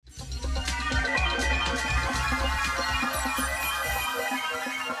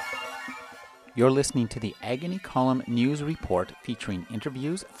You're listening to the Agony Column News Report featuring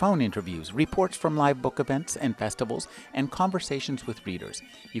interviews, phone interviews, reports from live book events and festivals, and conversations with readers.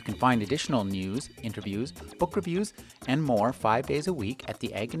 You can find additional news, interviews, book reviews, and more 5 days a week at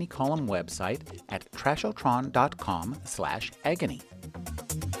the Agony Column website at trashotron.com/agony.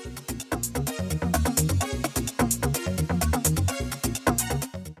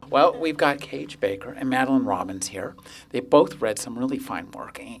 Well, we've got Cage Baker and Madeline Robbins here. They both read some really fine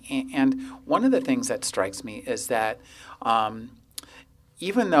work. And one of the things that strikes me is that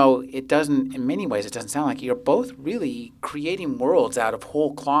even though it doesn't, in many ways, it doesn't sound like you're both really creating worlds out of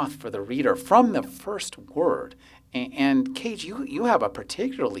whole cloth for the reader from the first word. And Cage, you have a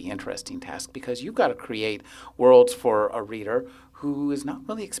particularly interesting task because you've got to create worlds for a reader who is not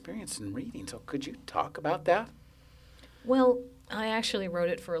really experienced in reading. So could you talk about that? Well, I actually wrote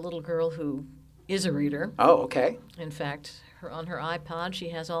it for a little girl who is a reader. Oh, okay. In fact, on her iPod, she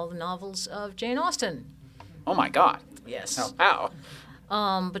has all the novels of Jane Austen. Oh, my God. Yes. Oh, wow.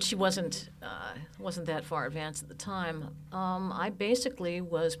 But she wasn't that far advanced at the time. I basically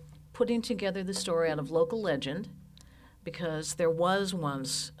was putting together the story out of local legend because there was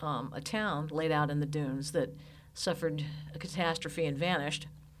once a town laid out in the dunes that suffered a catastrophe and vanished,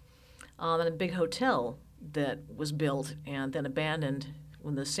 and a big hotel that was built and then abandoned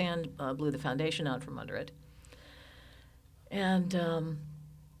when the sand blew the foundation out from under it. And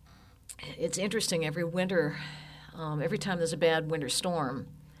it's interesting, every winter, every time there's a bad winter storm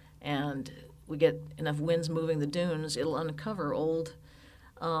and we get enough winds moving the dunes, it'll uncover old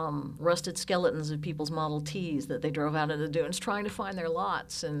rusted skeletons of people's Model Ts that they drove out of the dunes trying to find their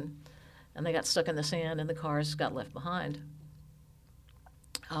lots, and they got stuck in the sand and the cars got left behind.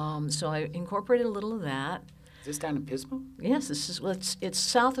 So I incorporated a little of that. Is this down in Pismo? Yes, it's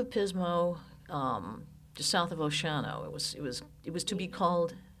south of Pismo, just south of Oceano. It was to be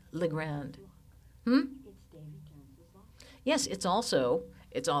called Le Grand. Yes, it's also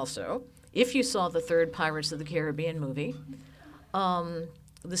if you saw the third Pirates of the Caribbean movie, the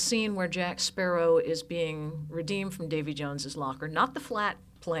scene where Jack Sparrow is being redeemed from Davy Jones's locker, not the flat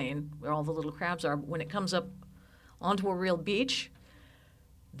plain where all the little crabs are, but when it comes up onto a real beach.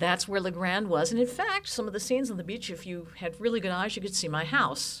 That's where Le Grand was. And in fact, some of the scenes on the beach, if you had really good eyes, you could see my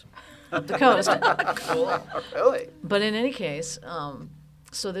house up the coast. Cool. Really? But in any case,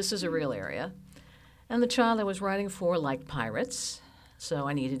 so this is a real area. And the child I was writing for liked pirates, so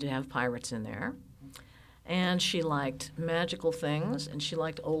I needed to have pirates in there. And she liked magical things, and she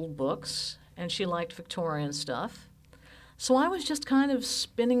liked old books, and she liked Victorian stuff. So I was just kind of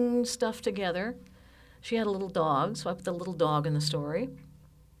spinning stuff together. She had a little dog, so I put the little dog in the story.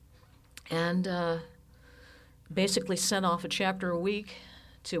 And basically sent off a chapter a week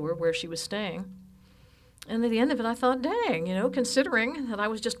to her where she was staying. And at the end of it, I thought, dang, considering that I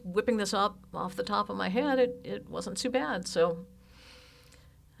was just whipping this up off the top of my head, it wasn't too bad. So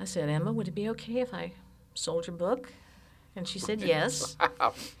I said, Emma, would it be okay if I sold your book? And she said yes.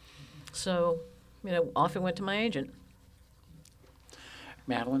 Wow. So, off it went to my agent.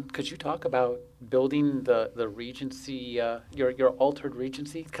 Madeline, could you talk about building the Regency, your altered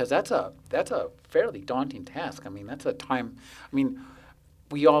Regency? Because that's a fairly daunting task. I mean, that's a time. I mean,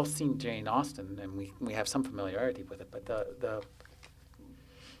 we all seen Jane Austen, and we have some familiarity with it. But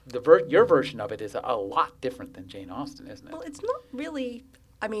your version of it is a lot different than Jane Austen, isn't it? Well, it's not really.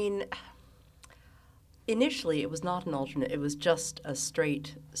 I mean, initially it was not an alternate. It was just a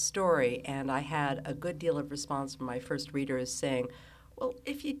straight story, and I had a good deal of response from my first readers saying, well,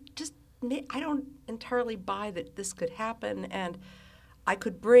 if you just, I don't entirely buy that this could happen, and I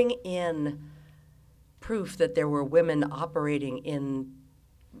could bring in proof that there were women operating in,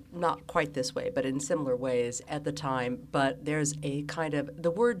 not quite this way, but in similar ways at the time, but there's a kind of, the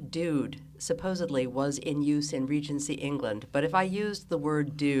word dude supposedly was in use in Regency England, but if I used the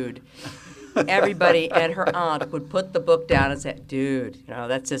word dude, everybody and her aunt would put the book down and say, dude,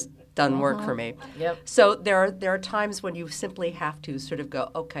 that's just done work for me. Yep. So there are times when you simply have to sort of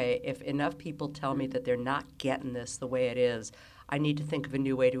go, okay, if enough people tell me that they're not getting this the way it is, I need to think of a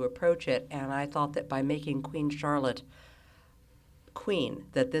new way to approach it. And I thought that by making Queen Charlotte queen,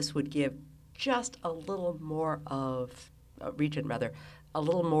 that this would give just a little more of, Regent rather, a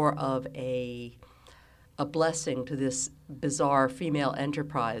little more of a blessing to this bizarre female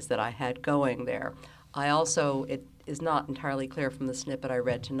enterprise that I had going there. I also, it is not entirely clear from the snippet I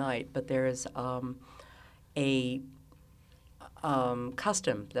read tonight, but there is a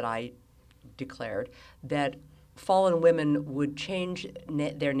custom that I declared that fallen women would change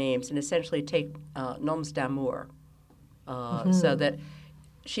their names and essentially take noms d'amour, so that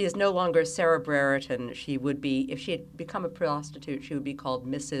she is no longer Sarah Brereton. She would be, if she had become a prostitute, she would be called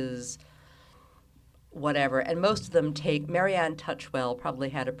Mrs. whatever. And most of them take, Marianne Touchwell probably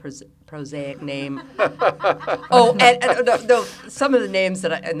had a prosaic name. No, some of the names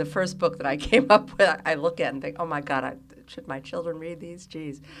that in the first book that I came up with, I look at and think, oh my God, should my children read these?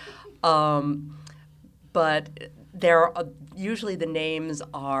 Jeez. But usually the names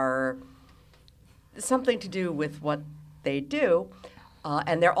are something to do with what they do,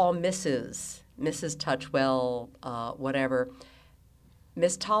 and they're all Mrs. Touchwell, whatever.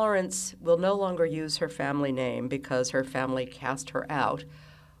 Miss Tolerance will no longer use her family name because her family cast her out,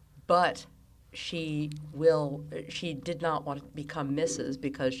 but she did not want to become Mrs.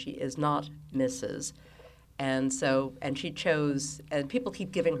 because she is not Mrs. And she chose, and people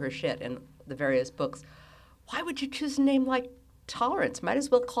keep giving her shit in the various books. Why would you choose a name like Tolerance? Might as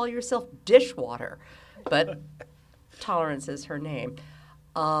well call yourself Dishwater. But Tolerance is her name.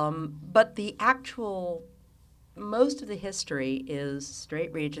 But the actual, most of the history is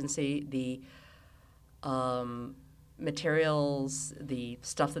straight Regency. The materials, the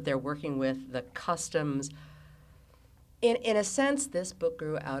stuff that they're working with, the customs. In a sense, this book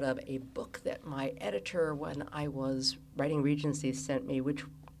grew out of a book that my editor, when I was writing Regency, sent me, which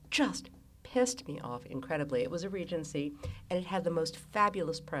just pissed me off incredibly. It was a Regency, and it had the most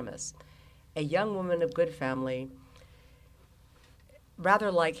fabulous premise. A young woman of good family,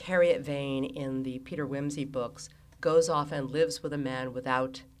 rather like Harriet Vane in the Peter Wimsey books, goes off and lives with a man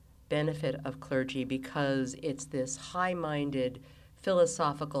without benefit of clergy because it's this high-minded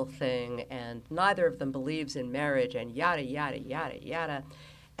philosophical thing, and neither of them believes in marriage, and yada, yada, yada, yada.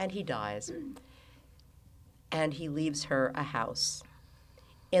 And he dies. And he leaves her a house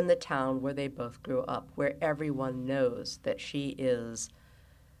in the town where they both grew up, where everyone knows that she is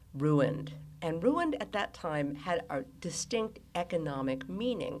ruined. And ruined at that time had a distinct economic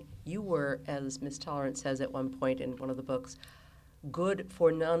meaning. You were, as Miss Tolerance says at one point in one of the books, good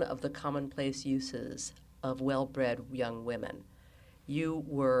for none of the commonplace uses of well-bred young women. You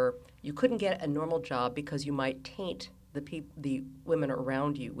couldn't get a normal job because you might taint the women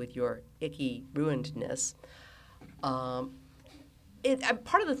around you with your icky ruinedness. Part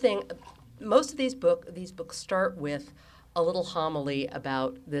of the thing, most of these books start with a little homily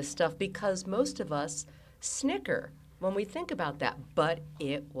about this stuff because most of us snicker when we think about that, but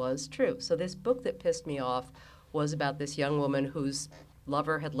it was true. So this book that pissed me off was about this young woman whose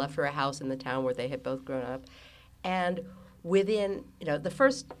lover had left her a house in the town where they had both grown up, and within the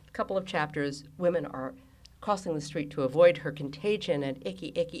first couple of chapters, women are crossing the street to avoid her contagion and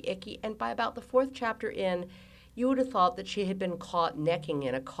icky, icky, icky, and by about the fourth chapter in, you would have thought that she had been caught necking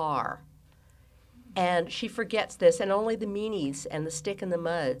in a car. And she forgets this, and only the meanies and the stick in the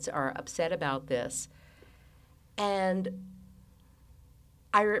muds are upset about this. And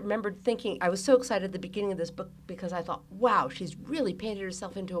I remembered thinking, I was so excited at the beginning of this book because I thought, wow, she's really painted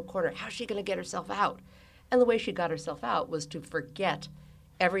herself into a corner. How's she going to get herself out? And the way she got herself out was to forget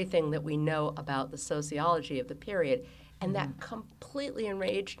everything that we know about the sociology of the period. And that completely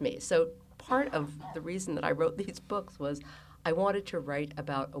enraged me. So part of the reason that I wrote these books was I wanted to write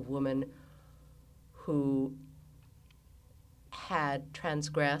about a woman who had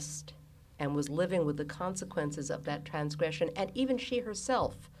transgressed and was living with the consequences of that transgression, and even she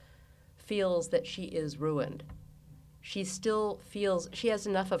herself feels that she is ruined. She still feels she has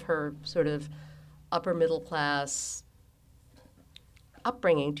enough of her sort of upper middle class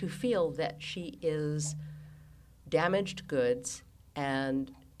upbringing to feel that she is damaged goods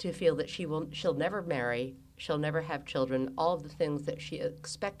and to feel that she'll never marry, she'll never have children. All of the things that she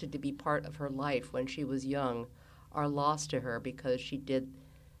expected to be part of her life when she was young are lost to her because she did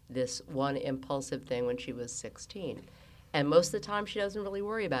this one impulsive thing when she was 16. And most of the time she doesn't really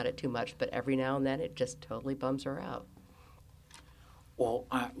worry about it too much, but every now and then it just totally bums her out. Well,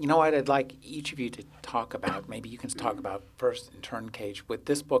 you know what I'd like each of you to talk about, maybe you can talk about first in turn, Cage, with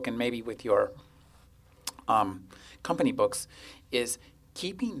this book and maybe with your company books, is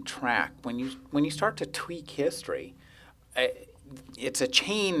keeping track. When you start to tweak history, it's a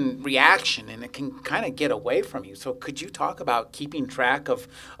chain reaction, and it can kind of get away from you. So could you talk about keeping track of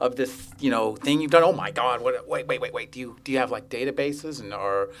this thing you've done? Oh my God! Wait. Do you have like databases,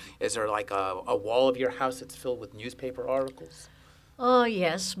 or is there like a wall of your house that's filled with newspaper articles?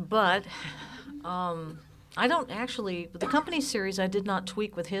 Yes, but I don't actually. The company series I did not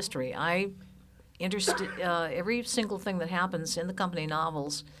tweak with history. I every single thing that happens in the company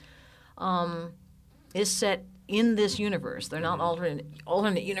novels is set in this universe. They're not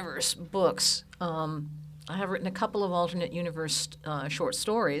alternate universe books. I have written a couple of alternate universe short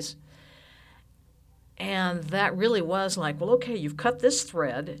stories, and that really was like, well, okay, you've cut this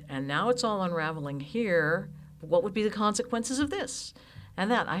thread, and now it's all unraveling here. What would be the consequences of this?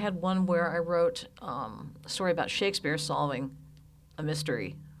 And I had one where I wrote a story about Shakespeare solving a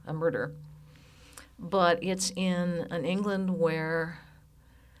mystery, a murder. But it's in an England where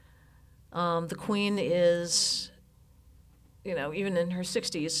the Queen is, even in her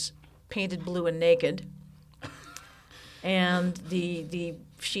 60s, painted blue and naked. And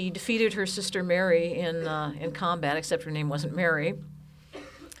she defeated her sister Mary in combat, except her name wasn't Mary.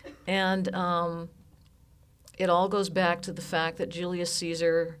 And it all goes back to the fact that Julius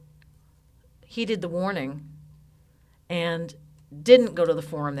Caesar heeded the warning and didn't go to the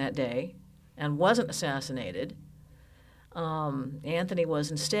Forum that day and wasn't assassinated. Antony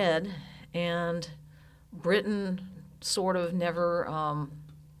was instead, and Britain sort of never,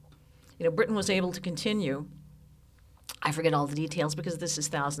 Britain was able to continue. I forget all the details because this is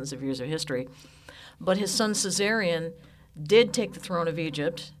thousands of years of history. But his son Caesarion did take the throne of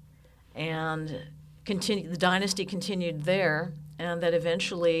Egypt, and the dynasty continued there, and that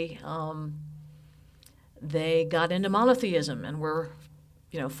eventually they got into monotheism and were,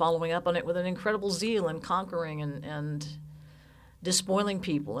 following up on it with an incredible zeal and conquering and despoiling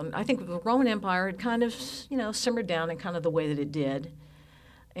people. And I think the Roman Empire had kind of, simmered down in kind of the way that it did.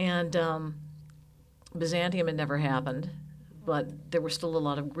 And Byzantium had never happened, but there were still a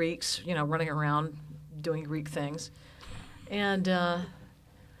lot of Greeks, running around doing Greek things. And I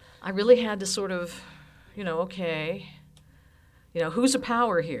really had to sort of, who's a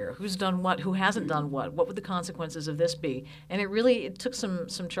power here? Who's done what? Who hasn't done what? What would the consequences of this be? And it took some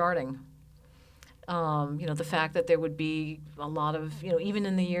charting. The fact that there would be a lot of, even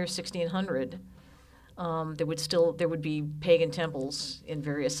in the year 1600, there would be pagan temples in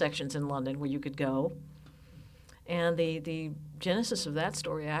various sections in London where you could go. And the genesis of that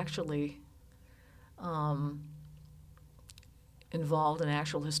story actually involved an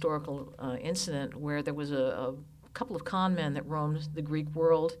actual historical incident where there was a couple of con men that roamed the Greek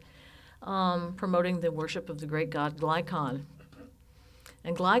world promoting the worship of the great god Glykon.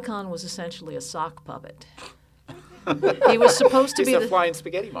 And Glykon was essentially a sock puppet. He was supposed to be the flying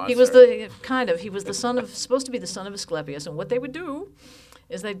spaghetti monster. He was supposed to be the son of Asclepius. And what they would do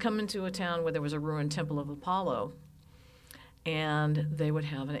is they'd come into a town where there was a ruined temple of Apollo, and they would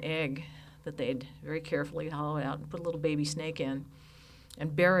have an egg that they'd very carefully hollow out and put a little baby snake in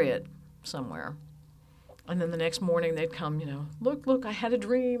and bury it somewhere. And then the next morning they'd come, look, I had a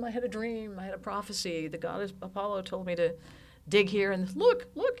dream, I had a prophecy. The god Apollo told me to dig here, and look,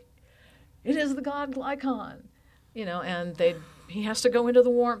 it is the god Glykon. And he has to go into the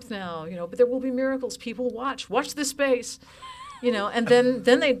warmth now, but there will be miracles. People watch this space, and then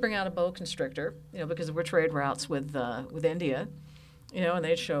they'd bring out a boa constrictor, because there were trade routes with India, and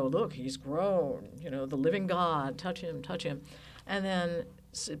they'd show, look, he's grown, the living God, touch him. And then,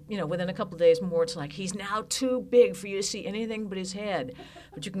 within a couple of days more, it's like, he's now too big for you to see anything but his head,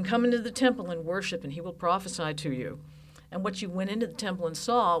 but you can come into the temple and worship, and he will prophesy to you. And what you went into the temple and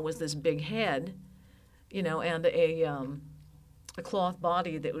saw was this big head, and a cloth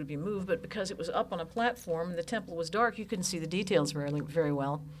body that would be moved. But because it was up on a platform and the temple was dark, you couldn't see the details very, very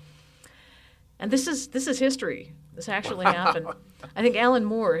well. And this is history. This actually happened. I think Alan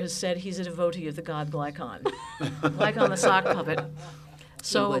Moore has said he's a devotee of the god Glykon, Glykon the sock puppet.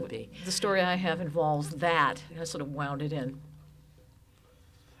 So would be. The story I have involves that. I sort of wound it in.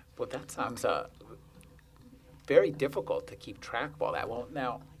 Well, that sounds very difficult to keep track of all that. Well,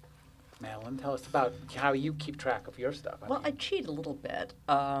 now, Madeline, tell us about how you keep track of your stuff. I cheat a little bit.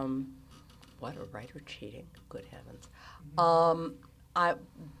 What, a writer cheating? Good heavens.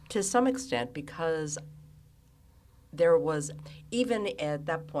 To some extent, because there was, even at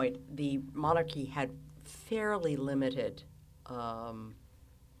that point, the monarchy had fairly limited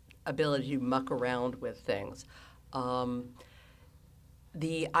ability to muck around with things.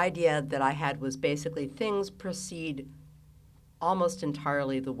 The idea that I had was basically things proceed almost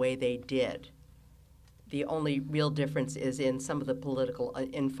entirely the way they did. The only real difference is in some of the political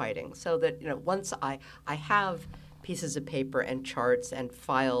infighting. So that, once I have pieces of paper and charts and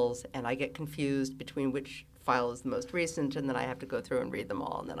files, and I get confused between which file is the most recent, and then I have to go through and read them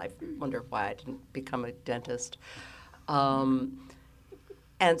all, and then I wonder why I didn't become a dentist. And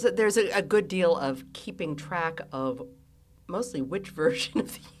so there's a good deal of keeping track of mostly which version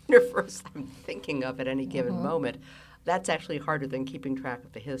of the universe I'm thinking of at any given moment. That's actually harder than keeping track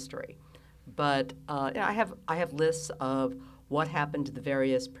of the history. But I have lists of what happened to the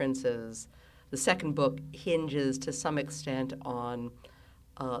various princes. The second book hinges to some extent on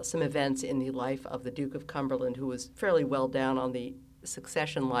some events in the life of the Duke of Cumberland, who was fairly well down on the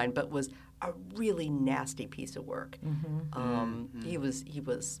succession line, but was a really nasty piece of work. He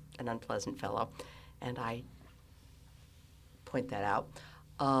was an unpleasant fellow, and I point that out.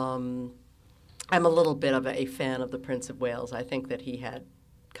 I'm a little bit of a fan of the Prince of Wales. I think that he had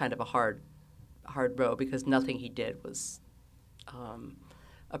kind of a hard row because nothing he did was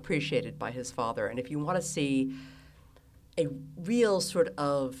appreciated by his father. And if you want to see a real sort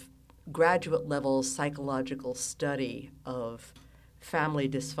of graduate level psychological study of family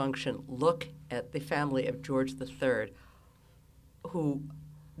dysfunction, look at the family of George III, who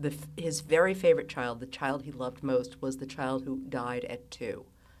his very favorite child, the child he loved most, was the child who died at 2,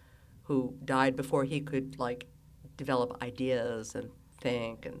 who died before he could develop ideas and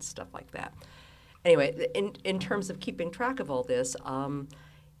think and stuff like that. Anyway, in terms of keeping track of all this,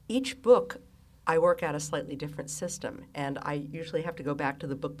 each book I work out a slightly different system, and I usually have to go back to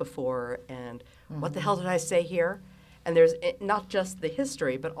the book before and what the hell did I say here? And there's not just the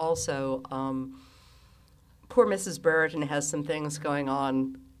history, but also poor Mrs. Brereton has some things going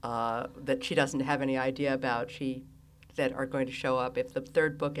on that she doesn't have any idea about that are going to show up. If the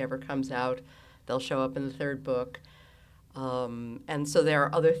third book ever comes out, they'll show up in the third book. And so there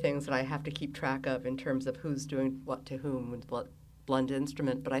are other things that I have to keep track of in terms of who's doing what to whom with what blunt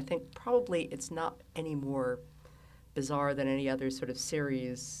instrument. But I think probably it's not any more bizarre than any other sort of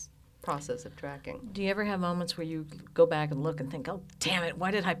series process of tracking. Do you ever have moments where you go back and look and think, oh, damn it,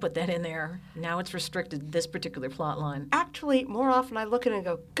 why did I put that in there? Now it's restricted this particular plot line. Actually, more often I look at it and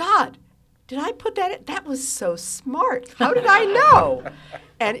go, God, did I put that in? That was so smart. How did I know?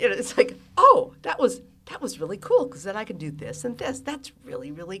 And it's like, oh, that was really cool because then I can do this and this. That's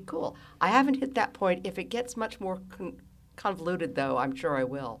really, really cool. I haven't hit that point. If it gets much more convoluted, though, I'm sure I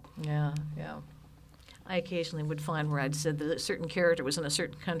will. Yeah. I occasionally would find where I'd said that a certain character was in a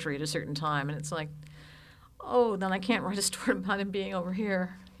certain country at a certain time, and it's like, oh, then I can't write a story about him being over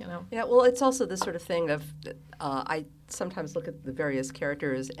here, Yeah, well, it's also the sort of thing of I sometimes look at the various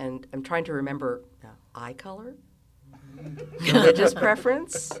characters and I'm trying to remember eye color, religious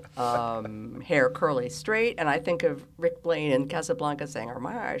preference, hair curly straight, and I think of Rick Blaine in Casablanca saying, are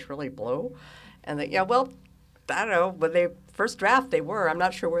my eyes really blue? And I don't know, but first draft they were. I'm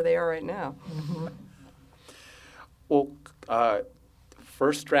not sure where they are right now. Mm-hmm. Well,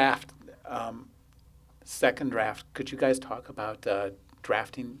 first draft, second draft, could you guys talk about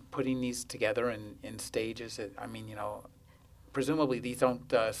drafting, putting these together in stages? I mean, presumably these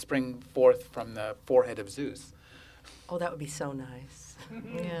don't spring forth from the forehead of Zeus. Oh, that would be so nice.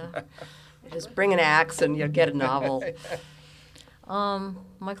 Yeah. Just bring an axe and get a novel.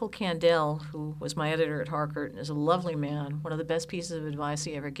 Michael Candell, who was my editor at Harcourt and is a lovely man, one of the best pieces of advice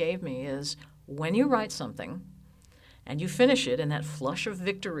he ever gave me is when you write something and you finish it in that flush of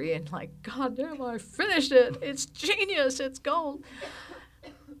victory and God damn, I finished it. It's genius. It's gold.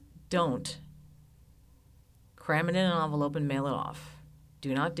 Don't cram it in an envelope and mail it off.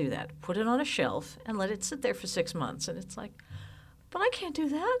 Do not do that. Put it on a shelf and let it sit there for 6 months. And it's like, but I can't do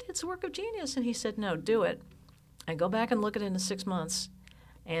that. It's a work of genius. And he said, no, do it. And go back and look at it in 6 months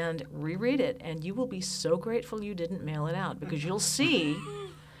and reread it. And you will be so grateful you didn't mail it out because you'll see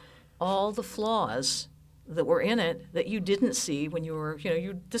all the flaws that were in it that you didn't see when you were,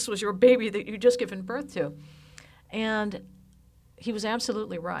 this was your baby that you just given birth to. And he was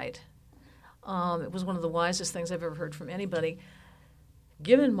absolutely right. It was one of the wisest things I've ever heard from anybody.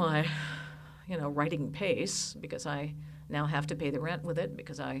 Given my, writing pace, because I now have to pay the rent with it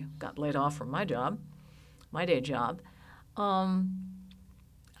because I got laid off from my job, my day job,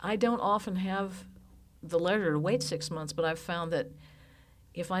 I don't often have the leisure to wait 6 months, but I've found that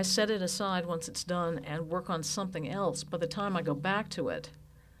if I set it aside once it's done and work on something else, by the time I go back to it,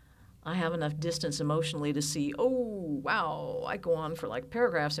 I have enough distance emotionally to see, oh, wow, I go on for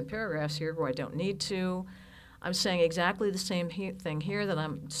paragraphs and paragraphs here where I don't need to. I'm saying exactly the same thing here that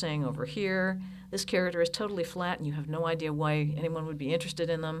I'm saying over here. This character is totally flat and you have no idea why anyone would be interested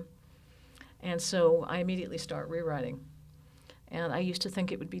in them. And so I immediately start rewriting. And I used to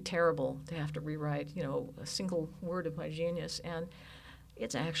think it would be terrible to have to rewrite, a single word of my genius. And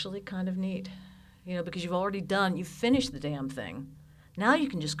it's actually kind of neat, because you've finished the damn thing. Now you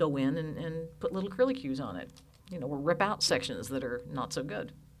can just go in and put little curlicues on it, or rip out sections that are not so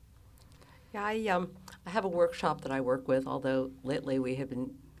good. Yeah, I have a workshop that I work with, although lately we have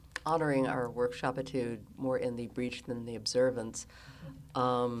been honoring our workshopitude more in the breach than the observance.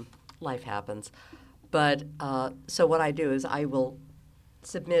 Life happens. But so what I do is I will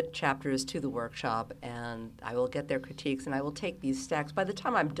submit chapters to the workshop, and I will get their critiques, and I will take these stacks. By the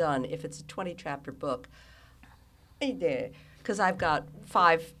time I'm done, if it's a 20-chapter book, because I've got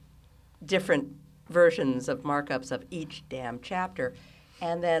 5 different versions of markups of each damn chapter,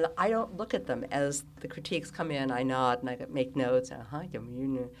 and then I don't look at them. As the critiques come in, I nod, and I make notes,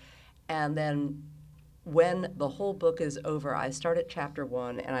 and then when the whole book is over, I start at chapter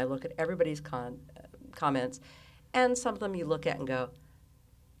 1 and I look at everybody's comments, and some of them you look at and go,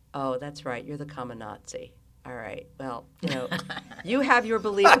 oh, that's right, you're the comma Nazi. All right, well, you have your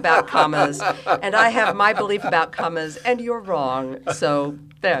belief about commas, and I have my belief about commas, and you're wrong. So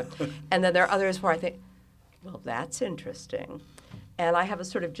there. And then there are others where I think, well, that's interesting. And I have a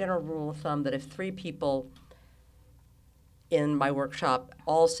sort of general rule of thumb that if 3 people in my workshop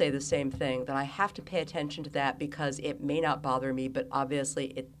all say the same thing, then I have to pay attention to that because it may not bother me, but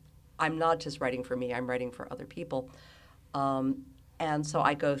obviously I'm not just writing for me, I'm writing for other people. And so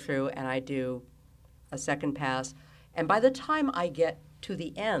I go through and I do a second pass. And by the time I get to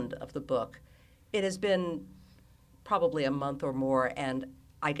the end of the book, it has been probably a month or more, and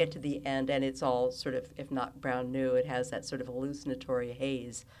I get to the end and it's all sort of, if not brand new, it has that sort of hallucinatory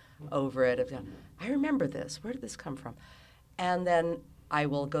haze over it. I remember this. Where did this come from? And then I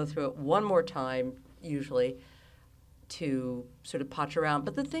will go through it one more time, usually, to sort of potch around.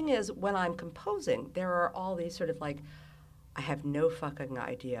 But the thing is, when I'm composing, there are all these sort of like, I have no fucking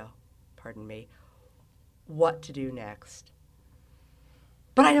idea, pardon me, what to do next.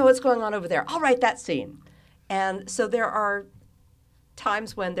 But I know what's going on over there. I'll write that scene. And so there are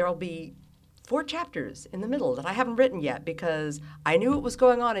times when there will be 4 chapters in the middle that I haven't written yet because I knew what was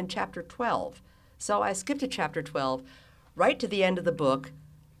going on in chapter 12. So I skipped to chapter 12, right to the end of the book,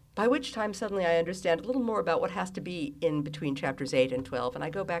 by which time suddenly I understand a little more about what has to be in between chapters 8 and 12, and I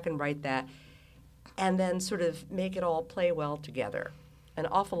go back and write that and then sort of make it all play well together. An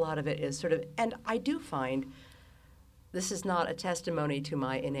awful lot of it is sort of, and I do find, this is not a testimony to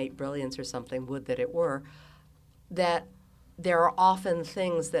my innate brilliance or something, would that it were, that there are often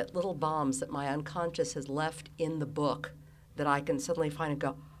things that little bombs that my unconscious has left in the book that I can suddenly find and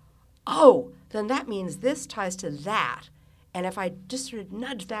go, oh, then that means this ties to that. And if I just sort of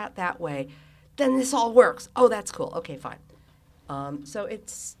nudge that way, then this all works. Oh, that's cool. Okay, fine. So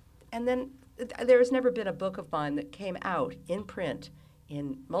it's, and then there's never been a book of mine that came out in print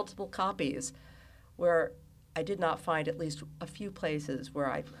in multiple copies where I did not find at least a few places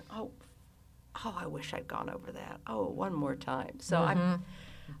where I, I wish I'd gone over that. Oh, one more time. So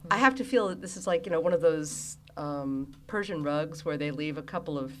I have to feel that this is like, one of those Persian rugs where they leave a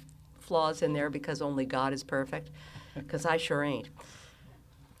couple of flaws in there because only God is perfect, because I sure ain't.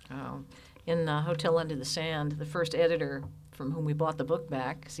 Oh. In Hotel Under the Sand, the first editor from whom we bought the book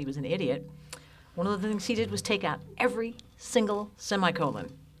back, because he was an idiot, one of the things he did was take out every single semicolon.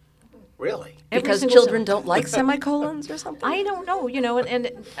 Really? Because children don't like semicolons or something? I don't know,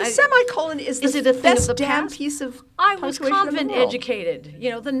 and the semicolon is it a thing best of the damn past? piece of I was convent educated.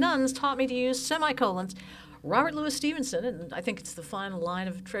 educated. The nuns taught me to use semicolons. Robert Louis Stevenson, and I think it's the final line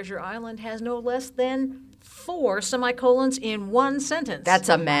of Treasure Island, has no less than 4 semicolons in one sentence. That's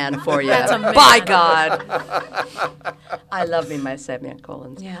a man for you. That's a man. By God. I love me my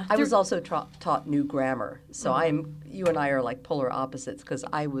semicolons. Yeah. I was also taught new grammar. So you and I are like polar opposites because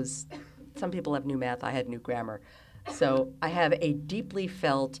some people have new math, I had new grammar. So I have a deeply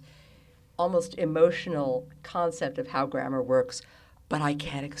felt, almost emotional concept of how grammar works, but I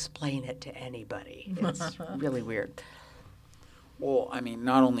can't explain it to anybody. It's really weird. Well, I mean,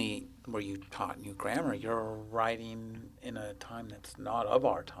 not only were you taught new grammar, you're writing in a time that's not of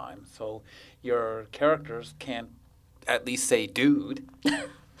our time. So your characters can't at least say dude.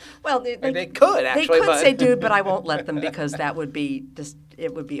 Well, they could, actually. They could say dude, but I won't let them because that would be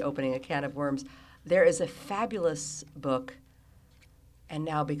it would be opening a can of worms. There is a fabulous book, and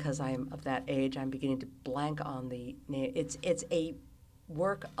now because I'm of that age, I'm beginning to blank on the name. It's a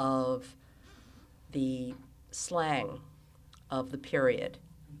work of the slang of the period,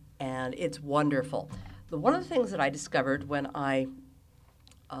 and it's wonderful. One of the things that I discovered when I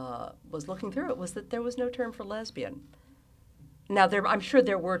was looking through it was that there was no term for lesbian. Now, I'm sure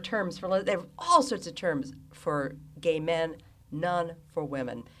there were terms for there were all sorts of terms for gay men, none for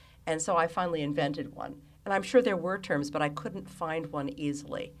women, and so I finally invented one. And I'm sure there were terms, but I couldn't find one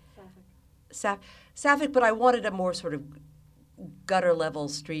easily. Sapphic, but I wanted a more sort of gutter level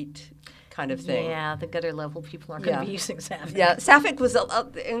street kind of thing. Yeah, the gutter level people aren't going to be using Sapphic. Yeah, Sapphic was. I'm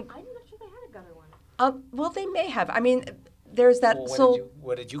not sure they had a gutter one. Well, they may have. I mean, there's that. Well,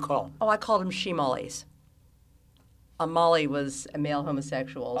 what did you call them? Oh, I called them she-mollies. Molly was a male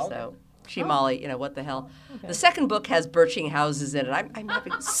homosexual, so she-molly, what the hell. Okay. The second book has birching houses in it. I'm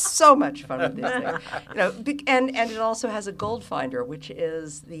having so much fun with this thing. And it also has a gold finder, which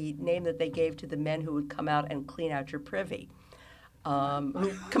is the name that they gave to the men who would come out and clean out your privy.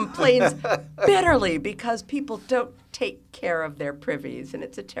 Who complains bitterly because people don't take care of their privies, and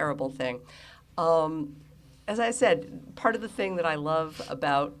it's a terrible thing. As I said, part of the thing that I love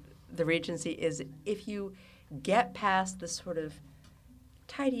about the Regency is if you get past the sort of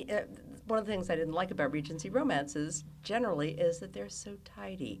tidy. One of the things I didn't like about Regency romances generally is that they're so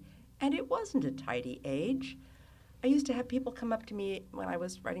tidy, and it wasn't a tidy age. I used to have people come up to me when I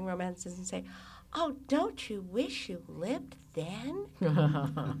was writing romances and say, "Oh, don't you wish you lived then?"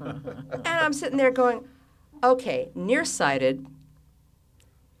 And I'm sitting there going, "Okay, nearsighted,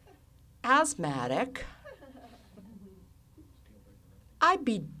 asthmatic. I'd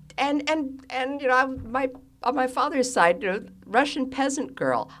be and you know on my father's side, you know, Russian peasant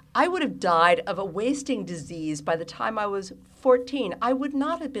girl. I would have died of a wasting disease by the time I was 14. I would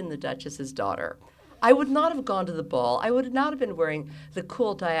not have been the Duchess's daughter. I would not have gone to the ball. I would not have been wearing the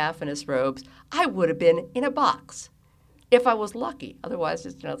cool diaphanous robes. I would have been in a box, if I was lucky. Otherwise,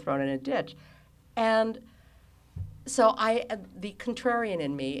 just thrown in a ditch." And so the contrarian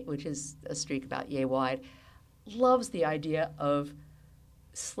in me, which is a streak about yay wide, loves the idea of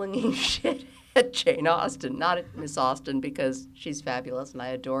slinging shit at Jane Austen, not at Miss Austen because she's fabulous and I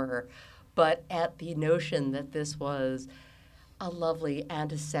adore her, but at the notion that this was a lovely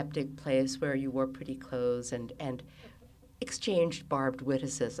antiseptic place where you wore pretty clothes and exchanged barbed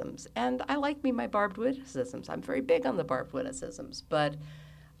witticisms. And I like my barbed witticisms. I'm very big on the barbed witticisms, but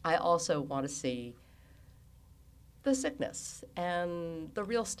I also want to see the sickness and the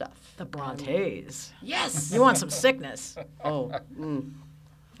real stuff. The Brontes. Yes! You want some sickness. Oh,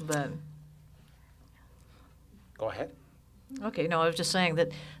 But Go ahead. okay, no, I was just saying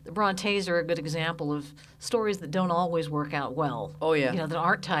that the Brontes are a good example of stories that don't always work out well. Oh, yeah. You know, that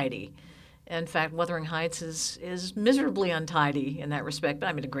aren't tidy. In fact, Wuthering Heights is miserably untidy in that respect, but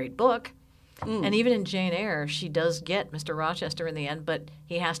I mean, a great book. And even in Jane Eyre, she does get Mr. Rochester in the end, but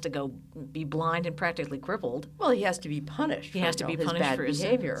he has to go be blind and practically crippled. well, he has to be punished. He has to be his punished bad for his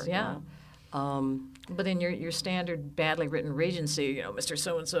behavior. sins, yeah. But in your standard badly written Regency, you know, Mr.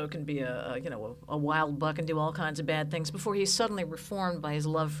 So-and-so can be a wild buck and do all kinds of bad things before he's suddenly reformed by his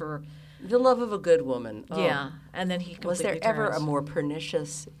love for, The love of a good woman. Oh. yeah, and then he completely Was there ever a turns. more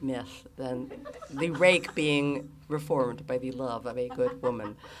pernicious myth than the rake being reformed by the love of a good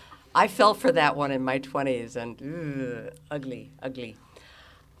woman? I fell for that one in my 20s, and ugly.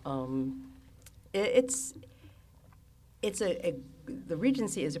 The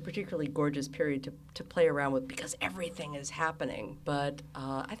Regency is a particularly gorgeous period to play around with because everything is happening. But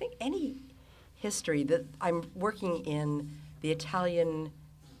I think any history that I'm working in the Italian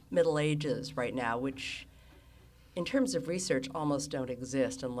Middle Ages right now, which in terms of research almost don't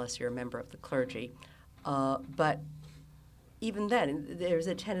exist unless you're a member of the clergy. But even then, there's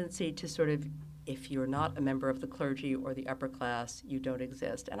a tendency to sort of, if you're not a member of the clergy or the upper class, you don't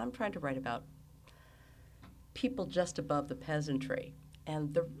exist. And I'm trying to write about people just above the peasantry.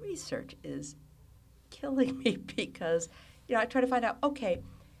 And the research is killing me because, I try to find out, okay,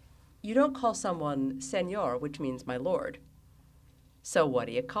 you don't call someone senor, which means my lord. So what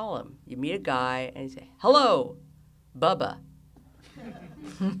do you call him? You meet a guy and you say, hello, Bubba.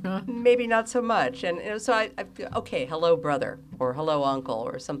 Maybe not so much. And so I okay, hello, brother, or hello, uncle,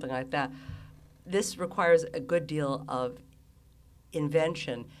 or something like that. This requires a good deal of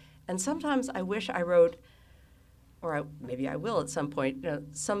invention. And sometimes I wish I wrote, or maybe I will at some point,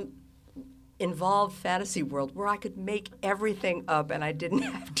 some involved fantasy world where I could make everything up and I didn't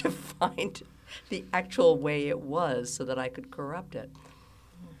have to find the actual way it was so that I could corrupt it.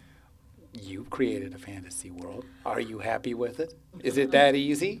 You've created a fantasy world. Are you happy with it? Is it that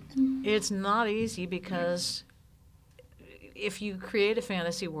easy? It's not easy because if you create a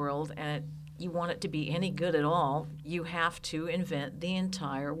fantasy world and you want it to be any good at all, you have to invent the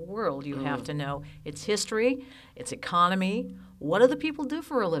entire world. You have to know its history, its economy, what do the people do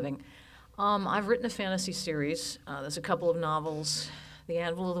for a living. I've written a fantasy series. There's a couple of novels, The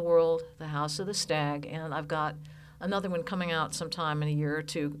Anvil of the World, The House of the Stag, and I've got another one coming out sometime in a year or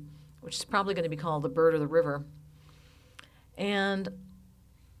two, which is probably going to be called The Bird of the River. And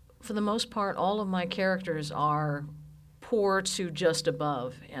for the most part, all of my characters are poor to just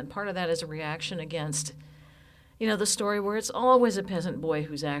above. And part of that is a reaction against, the story where it's always a peasant boy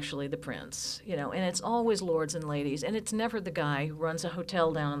who's actually the prince, and it's always lords and ladies, and it's never the guy who runs a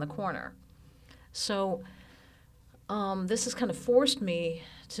hotel down in the corner. So this has kind of forced me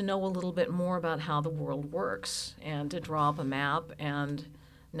to know a little bit more about how the world works and to draw up a map and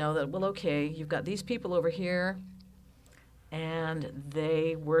know that, well, okay, you've got these people over here, and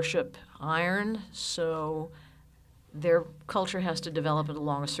they worship iron, so their culture has to develop it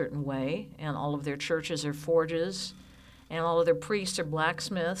along a certain way, and all of their churches are forges, and all of their priests are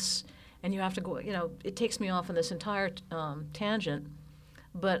blacksmiths, and you have to go, it takes me off on this entire tangent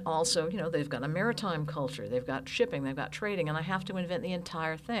But also, they've got a maritime culture, they've got shipping, they've got trading, and I have to invent the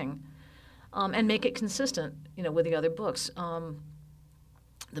entire thing and make it consistent, with the other books.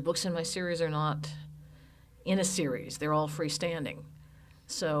 The books in my series are not in a series; they're all freestanding.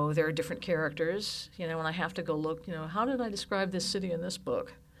 So there are different characters, and I have to go look. How did I describe this city in this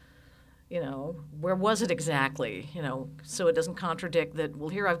book? Where was it exactly? So it doesn't contradict that. Well,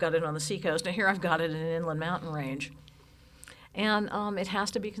 here I've got it on the seacoast, and here I've got it in an inland mountain range. And it has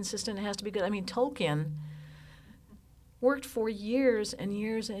to be consistent. It has to be good. I mean, Tolkien worked for years and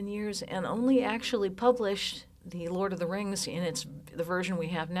years and years and only actually published The Lord of the Rings in the version we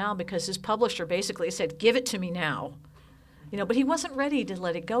have now because his publisher basically said, give it to me now. But he wasn't ready to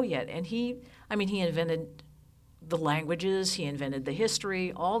let it go yet. And he invented the languages, he invented the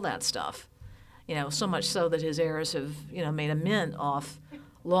history, all that stuff. So much so that his heirs have, made a mint off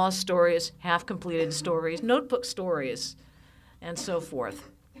lost stories, half-completed stories, notebook stories, and so forth.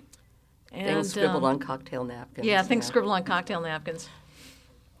 And, things scribbled on cocktail napkins. Yeah, things scribbled on cocktail napkins.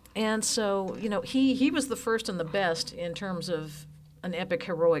 And so, he was the first and the best in terms of an epic,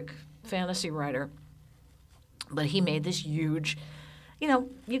 heroic fantasy writer. But he made this huge,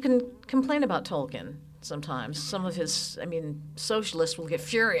 you can complain about Tolkien sometimes. Some of his, socialists will get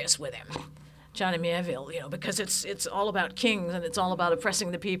furious with him. Johnny Manville, because it's all about kings and it's all about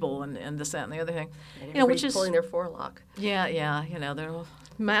oppressing the people and this, that, and the other thing. And which is pulling their forelock. Yeah, they're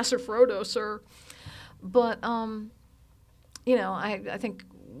Master Frodo, sir. But I think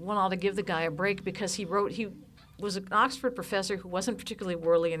one ought to give the guy a break because he was an Oxford professor who wasn't particularly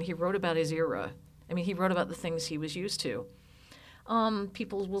worldly, and he wrote about his era. He wrote about the things he was used to.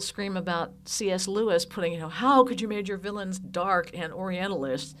 People will scream about C.S. Lewis putting, how could you make your villains dark and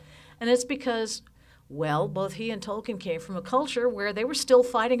Orientalist? And it's because, both he and Tolkien came from a culture where they were still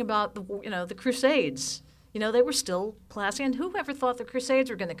fighting about the Crusades. They were still classy. And who ever thought the Crusades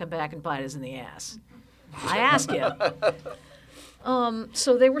were going to come back and bite us in the ass? I ask you.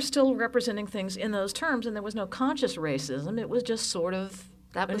 So they were still representing things in those terms, and there was no conscious racism. It was just sort of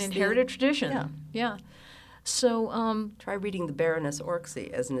an inherited tradition. Yeah. So try reading The Baroness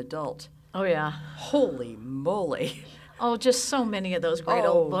Orczy as an adult. Oh, yeah. Holy moly. Oh, just so many of those great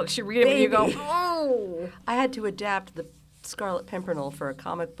old books. You read them and you go, oh. I had to adapt The Scarlet Pimpernel for a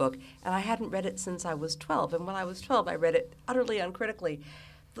comic book, and I hadn't read it since I was 12. And when I was 12, I read it utterly uncritically.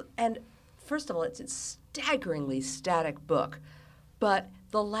 And first of all, it's a staggeringly static book. But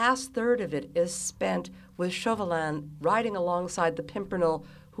the last third of it is spent with Chauvelin riding alongside the Pimpernel,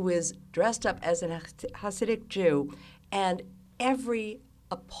 who is dressed up as an Hasidic Jew, and every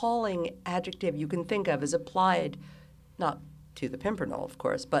appalling adjective you can think of is applied not to the Pimpernel, of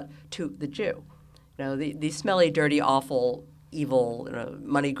course, but to the Jew. The smelly, dirty, awful, evil,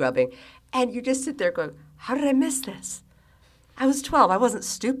 money-grubbing. And you just sit there going, how did I miss this? I was 12. I wasn't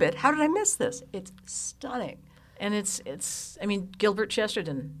stupid. How did I miss this? It's stunning. And it's Gilbert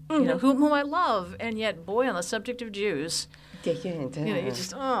Chesterton, whom I love, and yet, boy, on the subject of Jews, you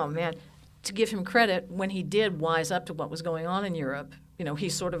just, oh, man. To give him credit, when he did wise up to what was going on in Europe, he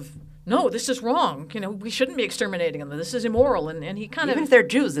sort of, no, this is wrong. We shouldn't be exterminating them. This is immoral. And he kind of... Even if they're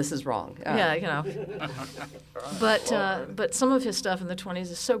Jews, this is wrong. Yeah, But some of his stuff in the 20s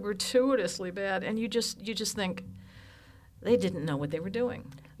is so gratuitously bad, and you just think they didn't know what they were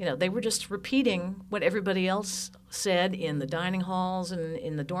doing. They were just repeating what everybody else said in the dining halls and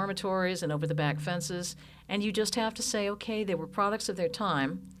in the dormitories and over the back fences, and you just have to say, okay, they were products of their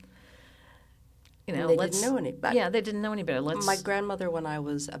time. They didn't know any better. Yeah, they didn't know any better. My grandmother, when I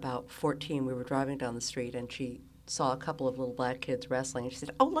was about 14, we were driving down the street, and she saw a couple of little black kids wrestling, and she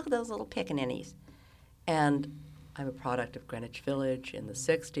said, oh, look at those little pickaninnies. And I'm a product of Greenwich Village in the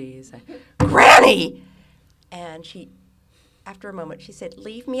 60s. Granny! And she, after a moment, she said,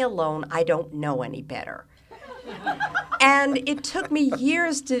 leave me alone. I don't know any better. And it took me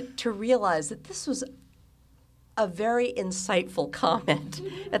years to realize that this was a very insightful comment.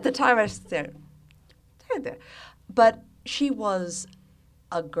 At the time, I said, but she was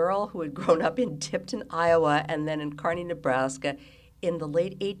a girl who had grown up in Tipton, Iowa, and then in Kearney, Nebraska in the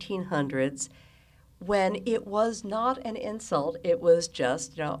late 1800s, when it was not an insult. It was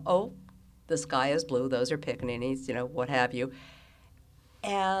just, oh, the sky is blue, those are pickaninnies, what have you.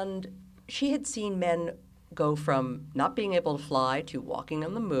 And she had seen men go from not being able to fly to walking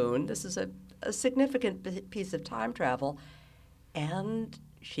on the moon. This is a significant piece of time travel, and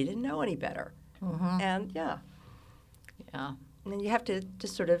she didn't know any better. Mm-hmm. And yeah. And then you have to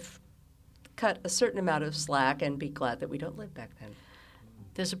just sort of cut a certain amount of slack and be glad that we don't live back then.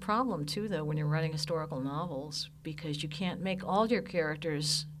 There's a problem, too, though, when you're writing historical novels, because you can't make all your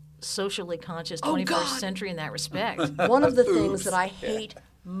characters socially conscious 21st century in that respect. One of the things that I hate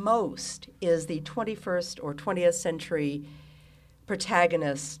most is the 21st or 20th century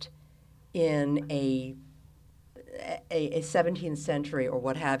protagonist in a 17th century or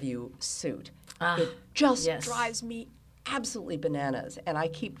what have you suit. It just drives me absolutely bananas, and I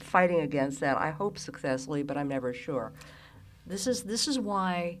keep fighting against that. I hope successfully, but I'm never sure. This is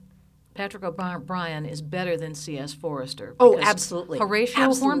why Patrick O'Brian is better than C.S. Forrester. Oh, absolutely.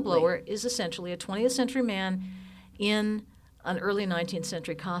 Horatio Hornblower is essentially a 20th century man in an early 19th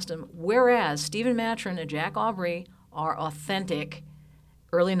century costume, whereas Stephen Maturin and Jack Aubrey are authentic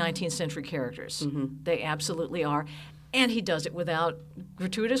early 19th century characters. Mm-hmm. They absolutely are. And he does it without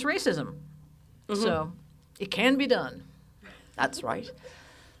gratuitous racism. Mm-hmm. So it can be done. That's right.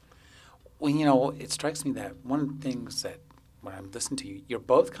 Well, it strikes me that one of the things that when I'm listening to you, you're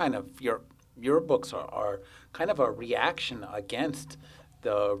both kind of, your books are kind of a reaction against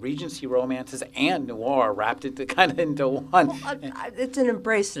the Regency romances and noir wrapped into one. Well, it's an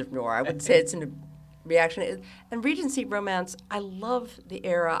embrace of noir. I would say it's a reaction. And Regency romance, I love the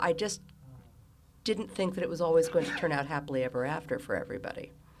era. I just didn't think that it was always going to turn out happily ever after for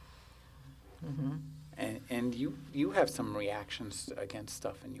everybody. Mm-hmm. And you have some reactions against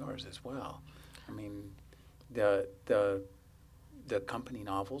stuff in yours as well. I mean, the company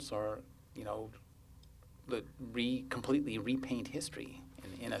novels are, completely repaint history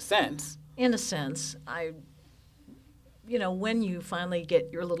in a sense. In a sense, when you finally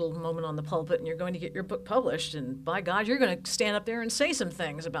get your little moment on the pulpit and you're going to get your book published, and by God, you're going to stand up there and say some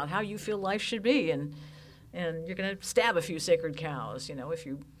things about how you feel life should be, and you're going to stab a few sacred cows, if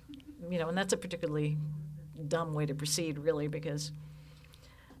you, and that's a particularly dumb way to proceed, really, because,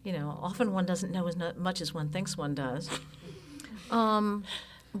 often one doesn't know as much as one thinks one does.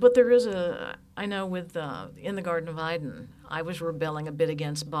 But there is I know with In the Garden of Eden, I was rebelling a bit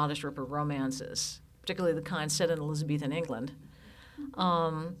against bodice ripper romances, particularly the kind set in Elizabethan England.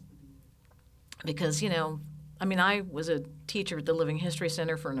 Because, I was a teacher at the Living History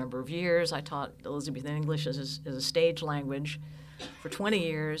Center for a number of years. I taught Elizabethan English as a stage language for 20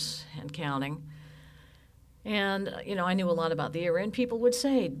 years and counting. And, I knew a lot about the era, and people would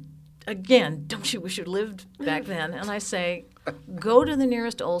say, again, don't you wish you'd lived back then? And I say, go to the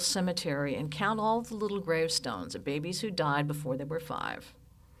nearest old cemetery and count all the little gravestones of babies who died before they were 5.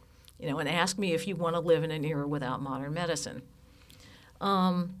 And ask me if you want to live in an era without modern medicine.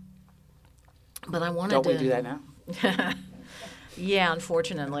 But I wanted Don't to... we do that now? Yeah,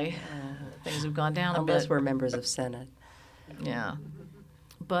 unfortunately. Things have gone down a bit. Unless we're members of Senate. Yeah.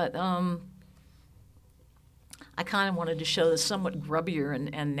 But I kind of wanted to show the somewhat grubbier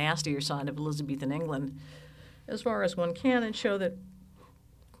and nastier side of Elizabethan England as far as one can, and show that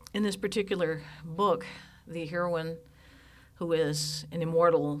in this particular book, the heroine, who is an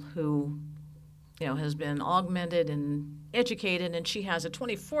immortal who, has been augmented and educated, and she has a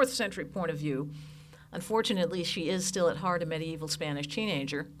 24th century point of view. Unfortunately, she is still at heart a medieval Spanish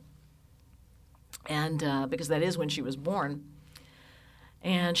teenager, and because that is when she was born.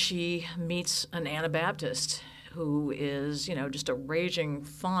 And she meets an Anabaptist who is, just a raging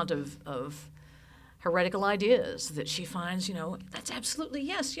font of heretical ideas that she finds, that's absolutely,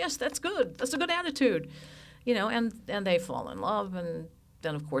 yes, that's good. That's a good attitude. And they fall in love, and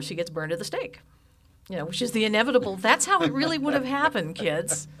then, of course, he gets burned at the stake, which is the inevitable. That's how it really would have happened,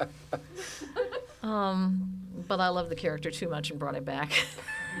 kids. But I love the character too much and brought it back.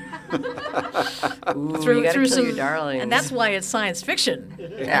 Ooh, you gotta kill some, your darlings. And that's why it's science fiction,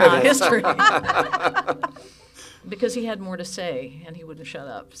 not history. Because he had more to say, and he wouldn't shut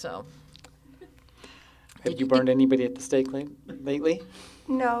up. So, have you burned anybody at the stake lately?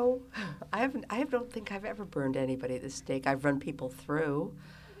 No, I haven't. I don't think I've ever burned anybody at the stake. I've run people through.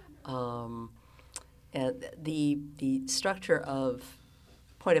 And the structure of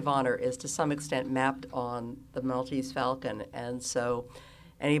Point of Honor is to some extent mapped on the Maltese Falcon, and so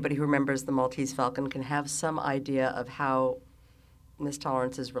anybody who remembers the Maltese Falcon can have some idea of how Miss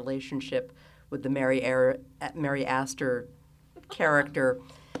Tolerance's relationship with the Mary Astor character,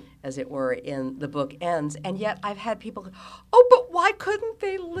 as it were, in the book ends. And yet I've had people go, oh, but why couldn't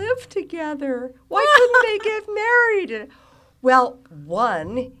they live together? Why couldn't they get married? Well,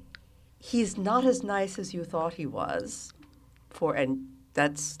 one, he's not as nice as you thought he was, and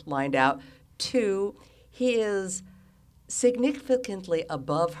that's lined out. 2, he is significantly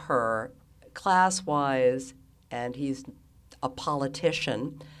above her class-wise, and he's a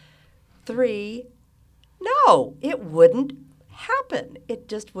politician. 3, no, it wouldn't happen. It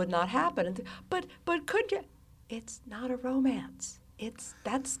just would not happen. But could you? It's not a romance.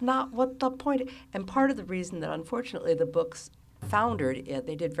 That's not what the point is. And part of the reason that, unfortunately, the books foundered,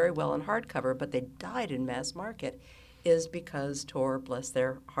 they did very well in hardcover, but they died in mass market, is because Tor, bless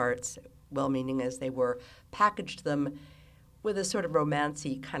their hearts, well-meaning as they were, packaged them with a sort of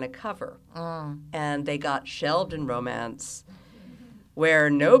romancy kind of cover. And they got shelved in romance where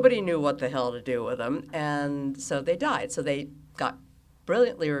nobody knew what the hell to do with them, and so they died. So they got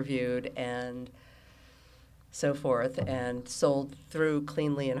brilliantly reviewed and so forth, and sold through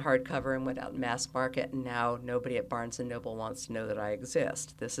cleanly in hardcover and went out in mass market, and now nobody at Barnes & Noble wants to know that I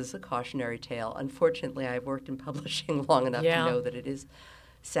exist. This is a cautionary tale. Unfortunately, I've worked in publishing long enough to know that it is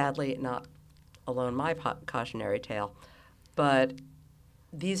sadly not alone my cautionary tale. But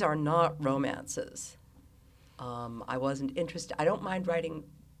these are not romances. I wasn't interested. I don't mind writing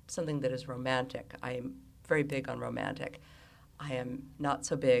something that is romantic. I am very big on romantic. I am not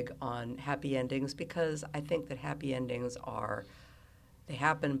so big on happy endings because I think that happy endings they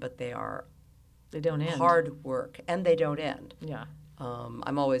happen, but they don't end. Hard work, and they don't end. Yeah.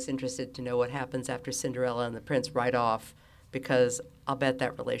 I'm always interested to know what happens after Cinderella and the prince ride off, because I'll bet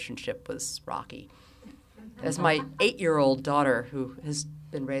that relationship was rocky. As my 8-year-old daughter, who has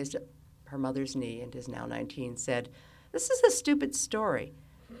been raised at her mother's knee and is now 19, said, "This is a stupid story.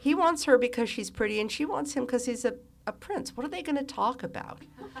 He wants her because she's pretty, and she wants him because he's a prince. What are they going to talk about?"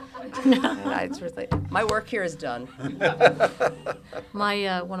 And I sort of think, my work here is done.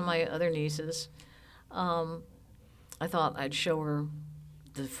 My one of my other nieces, I thought I'd show her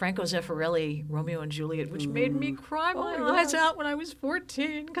the Franco Zeffirelli Romeo and Juliet, which made me cry my eyes out when I was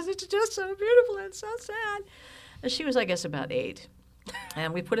 14 because it's just so beautiful and so sad. And she was, I guess, about 8.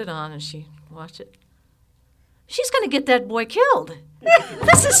 And we put it on, and she watched it. She's going to get that boy killed.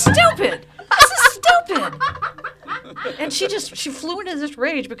 This is stupid. This is stupid. And she flew into this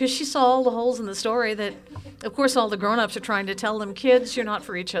rage because she saw all the holes in the story that, of course, all the grown-ups are trying to tell them, kids, you're not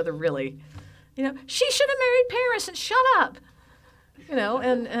for each other, really. You know, she should have married Paris and shut up. You know,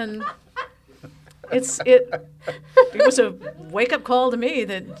 and it was a wake-up call to me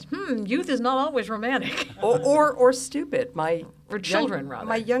that youth is not always romantic or stupid. Or children, rather.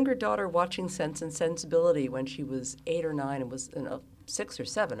 My younger daughter watching Sense and Sensibility when she was 8 or 9 and was 6 or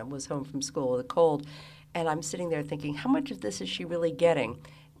 7 and was home from school with a cold, and I'm sitting there thinking, how much of this is she really getting?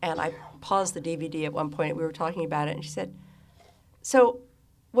 And I paused the DVD at one point. We were talking about it, and she said, "So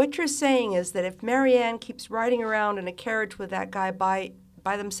what you're saying is that if Marianne keeps riding around in a carriage with that guy by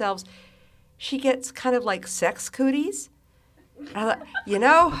themselves, she gets kind of like sex cooties?" And I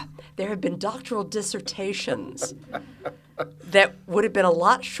thought, there have been doctoral dissertations that would have been a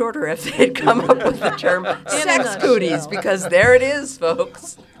lot shorter if they had come up with the term sex cooties, because there it is,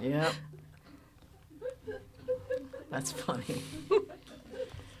 folks. Yeah. That's funny.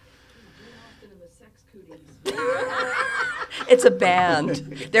 It's a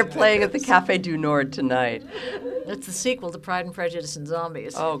band. They're playing at the Café du Nord tonight. It's the sequel to Pride and Prejudice and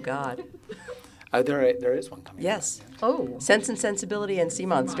Zombies. Oh, God. There is one coming. Yes. Oh. Sense and Sensibility and Sea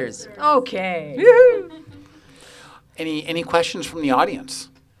Monsters. Okay. Woo-hoo. Any questions from the audience?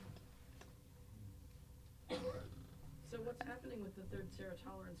 So what's happening with the third Sarah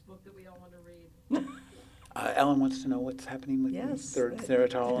Tolerance book that we all want to read? Ellen wants to know what's happening with the third Sarah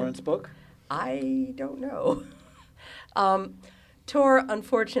Tolerance book. I don't know. Tor,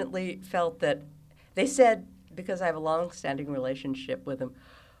 unfortunately, felt that they said, because I have a long-standing relationship with him,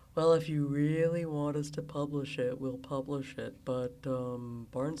 well, if you really want us to publish it, we'll publish it. But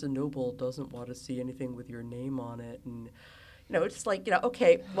Barnes & Noble doesn't want to see anything with your name on it. And, it's like,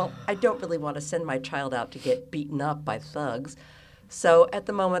 okay, well, I don't really want to send my child out to get beaten up by thugs. So at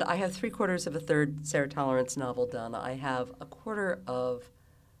the moment, I have 3/4 of a third Sarah Tolerance novel done. I have 1/4 of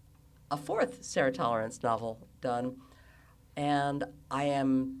a 4th Sarah Tolerance novel done. And I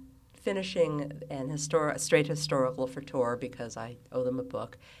am finishing a straight historical for Tor because I owe them a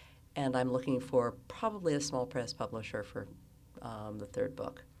book. And I'm looking for probably a small press publisher for the 3rd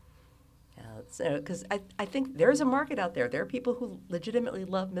book. Because I think there's a market out there. There are people who legitimately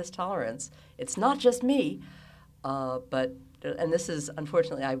love Miss Tolerance. It's not just me. And this is,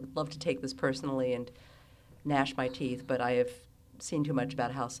 unfortunately, I would love to take this personally and gnash my teeth, but I have seen too much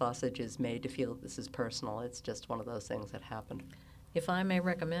about how sausage is made to feel that this is personal. It's just one of those things that happened. If I may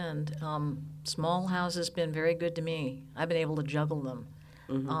recommend, Small House has been very good to me. I've been able to juggle them.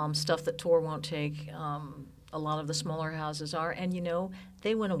 Mm-hmm. Stuff that Tor won't take, a lot of the smaller houses are. And,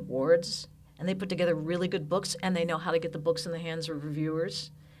 they win awards, and they put together really good books, and they know how to get the books in the hands of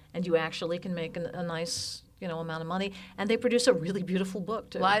reviewers. And you actually can make a nice, amount of money. And they produce a really beautiful book,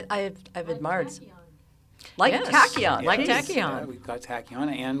 too. Well, I've admired some. Like Yes. Tachyon. Like Jeez. Tachyon. Yeah, we've got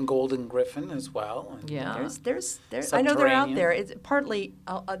Tachyon and Golden Griffin as well. And Yeah. There's I know they're out Subterranean. there. It's partly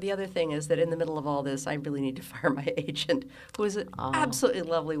the other thing is that in the middle of all this, I really need to fire my agent, who is an absolutely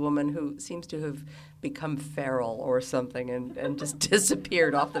lovely woman who seems to have become feral or something and just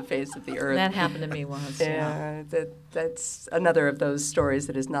disappeared off the face of the earth. That happened to me once. Yeah. That's another of those stories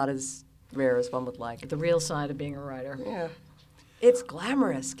that is not as rare as one would like. The real side of being a writer. Yeah. It's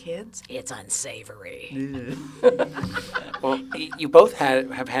glamorous, kids. It's unsavory. Well, you both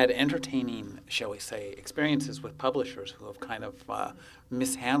have had entertaining, shall we say, experiences with publishers who have kind of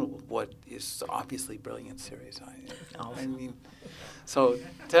mishandled what is obviously brilliant series. I mean, so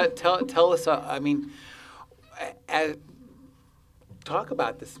tell us. Talk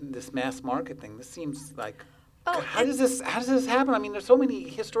about this mass market thing. This seems like. How does this happen? I mean, there's so many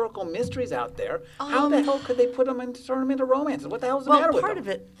historical mysteries out there. How the hell could they turn them into romances? What the hell's the matter with them? Part of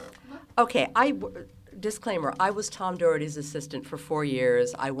it. Okay, disclaimer. I was Tom Doherty's assistant for 4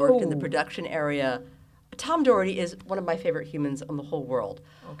 years. I worked in the production area. Tom Doherty is one of my favorite humans on the whole world.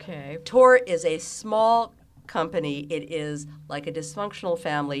 Okay. Tor is a small company. It is like a dysfunctional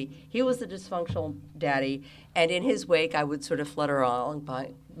family. He was the dysfunctional daddy, and in his wake, I would sort of flutter along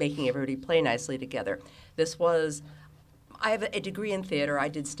by making everybody play nicely together. I have a degree in theater. I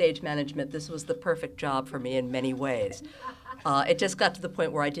did stage management. This was the perfect job for me in many ways. It just got to the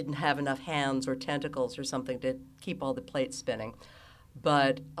point where I didn't have enough hands or tentacles or something to keep all the plates spinning.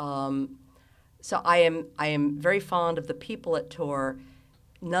 But so I am very fond of the people at Tor.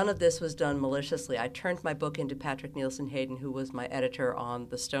 None of this was done maliciously. I turned my book into Patrick Nielsen Hayden, who was my editor on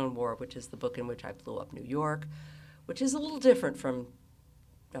The Stone War, which is the book in which I blew up New York, which is a little different from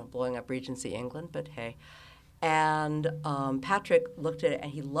blowing up Regency England, but hey. And Patrick looked at it,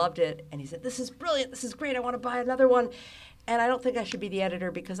 and he loved it, and he said, "This is brilliant. This is great. I want to buy another one." And I don't think I should be the editor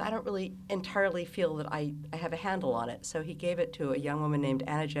because I don't really entirely feel that I have a handle on it. So he gave it to a young woman named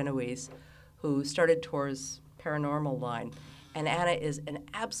Anna Genoese, who started Tor's paranormal line. And Anna is an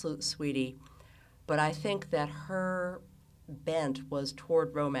absolute sweetie, but I think that her bent was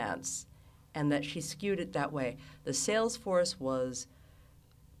toward romance and that she skewed it that way. The sales force was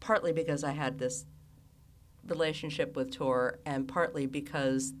partly because I had this relationship with Tor and partly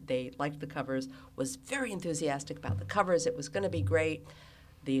because they liked the covers, was very enthusiastic about the covers. It was going to be great.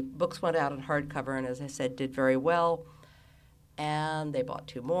 The books went out on hardcover and, as I said, did very well. And they bought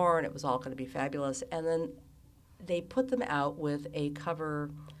 2 more, and it was all going to be fabulous. And then they put them out with a cover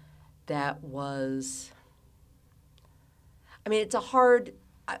that was, it's a hard,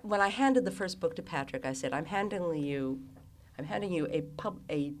 when I handed the first book to Patrick, I said, I'm handing you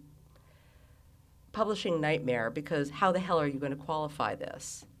a publishing nightmare because how the hell are you going to qualify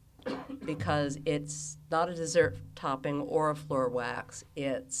this? Because it's not a dessert topping or a floor wax.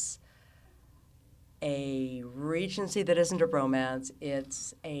 It's a Regency that isn't a romance.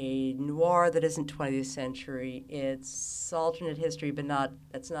 It's a noir that isn't 20th century. It's alternate history, but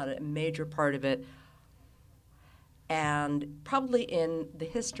that's not a major part of it. And probably in the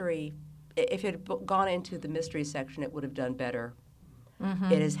history, if it had gone into the mystery section, it would have done better.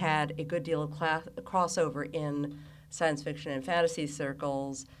 Mm-hmm. It has had a good deal of crossover in science fiction and fantasy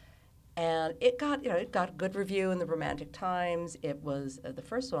circles, and it got a good review in the Romantic Times. It was the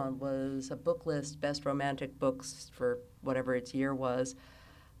first one was a book list, best romantic books for whatever its year was.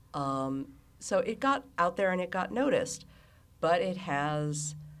 So it got out there and it got noticed, but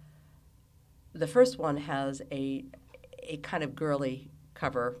the first one has a kind of girly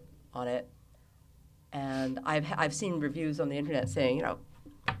cover on it. And I've seen reviews on the internet saying,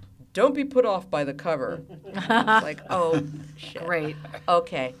 don't be put off by the cover. It's like, oh, shit. Great.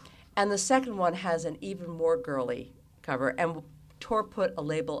 Okay. And the second one has an even more girly cover. And Tor put a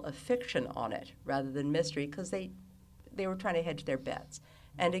label of fiction on it rather than mystery because they were trying to hedge their bets.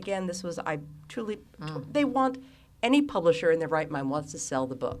 And again, they want, any publisher in their right mind wants to sell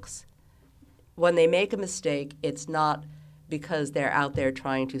the books. When they make a mistake, it's not because they're out there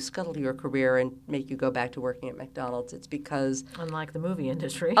trying to scuttle your career and make you go back to working at McDonald's. It's because... Unlike the movie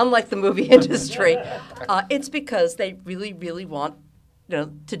industry. It's because they really, really want to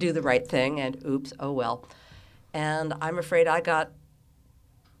do the right thing, and oops, oh well. And I'm afraid I got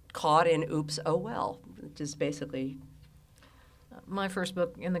caught in oops, oh well, which is basically... My first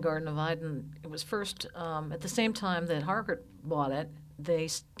book, In the Garden of Eden, it was first, at the same time that Harcourt bought it, they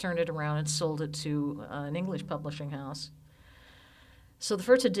turned it around and sold it to an English publishing house. So the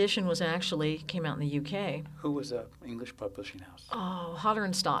first edition came out in the UK. Who was an English publishing house? Oh, Hodder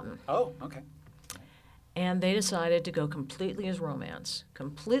and Stoughton. Oh, okay. And they decided to go completely as romance.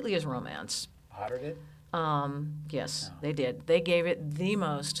 Hodder did? Yes, they did. They gave it the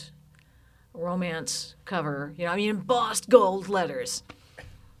most romance cover. You know, I mean, embossed gold letters.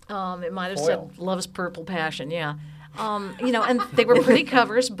 It might have said "Love's Purple Passion." Yeah, you know, and they were pretty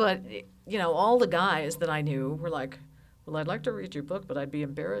covers, but you know, all the guys that I knew were like, "Well, I'd like to read your book, but I'd be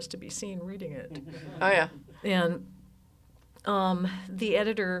embarrassed to be seen reading it." Oh yeah. And the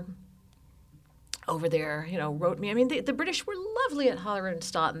editor over there, you know, wrote me. I mean, the British were lovely at Hodder and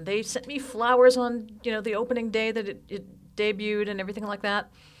Stoughton. They sent me flowers on, you know, the opening day that it debuted and everything like that.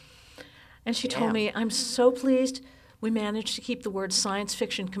 And she told me, "I'm so pleased we managed to keep the word science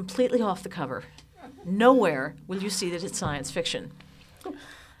fiction completely off the cover. Nowhere will you see that it's science fiction."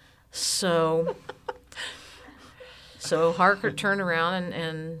 So Harker turned around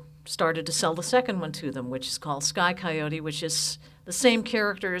and started to sell the second one to them, which is called Sky Coyote, which is the same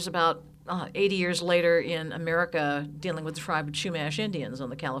characters about 80 years later in America dealing with the tribe of Chumash Indians on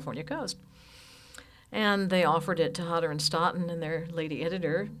the California coast. And they offered it to Hodder and Stoughton, and their lady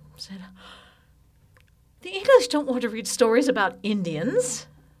editor said, "The English don't want to read stories about Indians."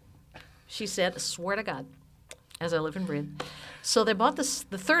 She said, "I swear to God, as I live and breathe." So they bought the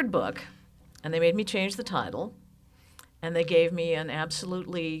third book, and they made me change the title, and they gave me an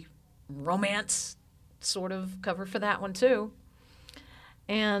absolutely romance sort of cover for that one, too.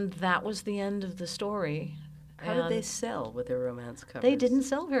 And that was the end of the story. How did they sell with their romance covers? They didn't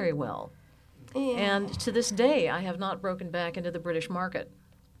sell very well. And to this day, I have not broken back into the British market.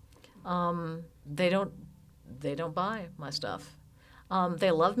 They don't buy my stuff.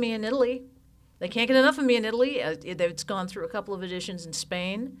 They love me in Italy. They can't get enough of me in Italy. It's gone through a couple of editions in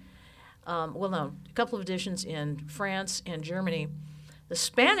Spain. A couple of editions in France and Germany. The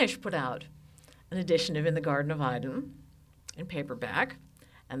Spanish put out an edition of In the Garden of Eden in paperback,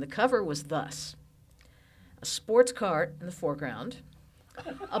 and the cover was thus: a sports cart in the foreground,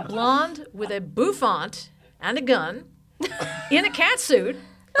 a blonde with a bouffant and a gun in a catsuit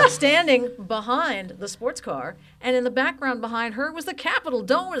standing behind the sports car, and in the background behind her was the Capitol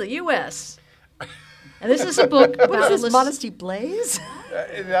Dome of the U.S. And this is a book about... What is this, Modesty Blaze?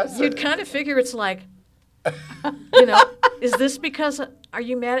 You'd kind of figure it's like, you know, is this because... Are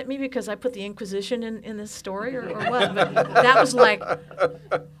you mad at me because I put the Inquisition in this story or what? But that was like,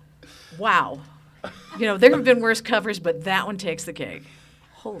 wow. You know, there have been worse covers, but that one takes the cake.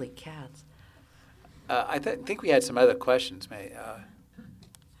 Holy cats. I think we had some other questions, May.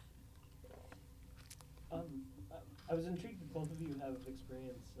 I was intrigued that both of you have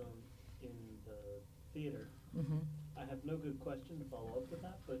experience in the theater. Mm-hmm. I have no good question to follow up with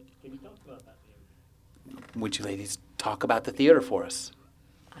that, but can you talk about that? Would you ladies talk about the theater for us?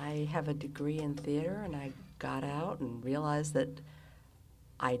 I have a degree in theater, and I got out and realized that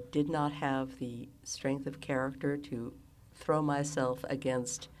I did not have the strength of character to throw myself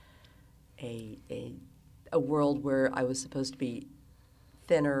against a world where I was supposed to be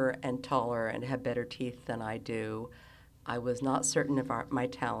thinner and taller and have better teeth than I do. I was not certain of my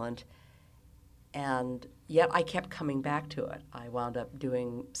talent, and yet I kept coming back to it. I wound up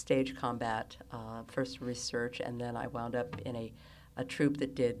doing stage combat, first research, and then I wound up in a troupe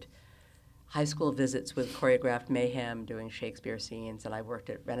that did high school visits with choreographed mayhem, doing Shakespeare scenes, and I worked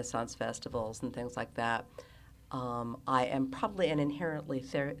at Renaissance festivals and things like that. I am probably an inherently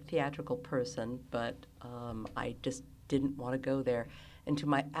theatrical person, but I just didn't want to go there. And to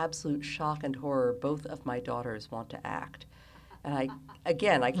my absolute shock and horror, both of my daughters want to act. And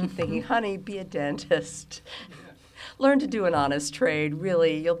I keep thinking, honey, be a dentist. Learn to do an honest trade.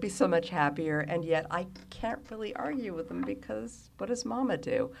 Really, you'll be so much happier. And yet I can't really argue with them because what does Mama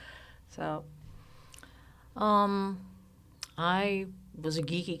do? So, I was a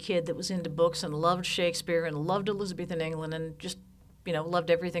geeky kid that was into books and loved Shakespeare and loved Elizabethan England and just, you know, loved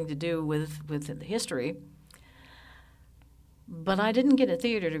everything to do with the history. But I didn't get a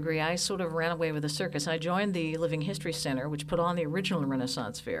theater degree. I sort of ran away with the circus. I joined the Living History Center, which put on the original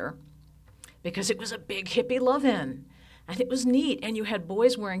Renaissance Fair, because it was a big hippie love-in. And it was neat. And you had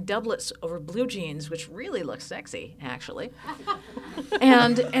boys wearing doublets over blue jeans, which really looked sexy, actually.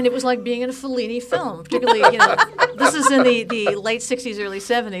 And it was like being in a Fellini film, particularly, you know, this is in the late 60s, early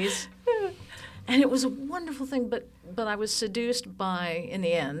 70s. And it was a wonderful thing, but I was seduced by, in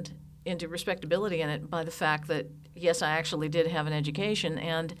the end, into respectability in it by the fact that, yes, I actually did have an education,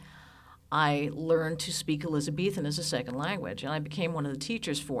 and I learned to speak Elizabethan as a second language, and I became one of the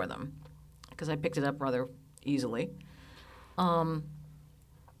teachers for them because I picked it up rather easily. And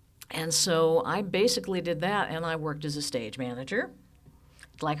so I basically did that, and I worked as a stage manager,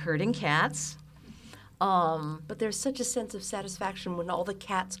 like herding cats. But there's such a sense of satisfaction when all the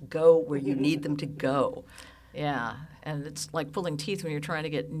cats go where you need them to go. Yeah, and it's like pulling teeth when you're trying to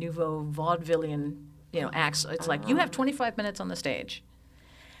get nouveau vaudevillian, you know, acts. It's like you have 25 minutes on the stage.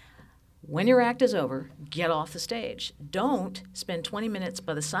 when your act is over, get off the stage. Don't spend 20 minutes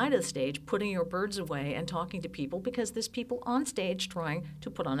by the side of the stage putting your birds away and talking to people, because there's people on stage trying to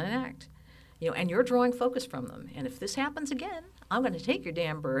put on an act. And you're drawing focus from them. And if this happens again, I'm going to take your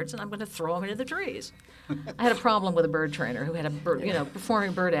damn birds and I'm going to throw them into the trees. I had a problem with a bird trainer who had a bird,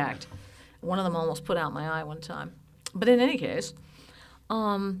 performing bird act. One of them almost put out my eye one time. But in any case,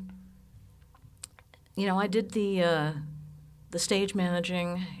 I did the stage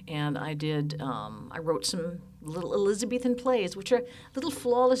managing, and I wrote some little Elizabethan plays, which are little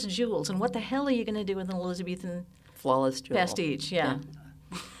flawless jewels. And what the hell are you going to do with an Elizabethan flawless jewel pastiche? Yeah.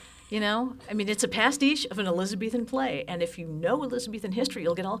 It's a pastiche of an Elizabethan play. And if you know Elizabethan history,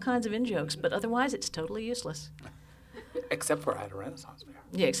 you'll get all kinds of in-jokes. But otherwise, it's totally useless. Except for at a Renaissance fair.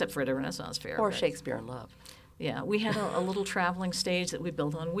 Yeah, except for at a Renaissance fair. Or Shakespeare in Love. Yeah, we had a little traveling stage that we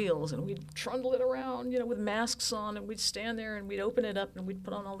built on wheels, and we'd trundle it around, with masks on, and we'd stand there, and we'd open it up, and we'd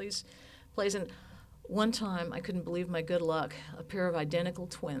put on all these plays. And one time, I couldn't believe my good luck, a pair of identical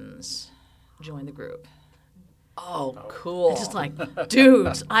twins joined the group. Oh, cool. It's just like,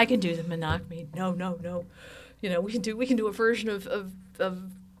 dudes, I can do the monogamy. No. We can do a version of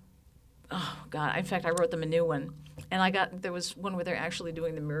oh, God. In fact, I wrote them a new one. And there was one where they're actually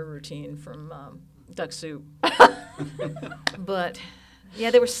doing the mirror routine from Duck Soup. But,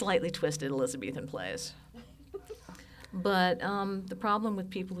 yeah, they were slightly twisted Elizabethan plays. But the problem with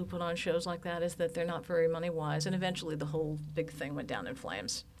people who put on shows like that is that they're not very money-wise, and eventually the whole big thing went down in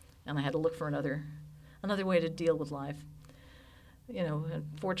flames. And I had to look for another way to deal with life. And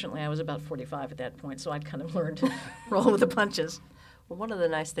fortunately, I was about 45 at that point, so I'd kind of learned to roll with the punches. Well, one of the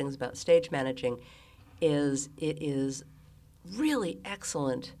nice things about stage managing is it is really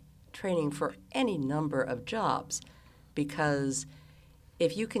excellent training for any number of jobs, because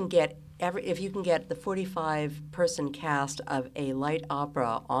if you can get the 45-person cast of a light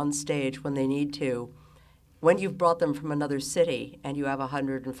opera on stage when they need to, when you've brought them from another city and you have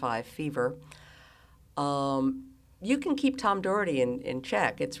 105 fever, you can keep Tom Doherty in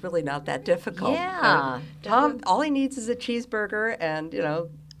check. It's really not that difficult. Yeah. Tom, all he needs is a cheeseburger and,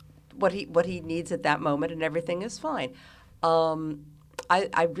 what he needs at that moment, and everything is fine.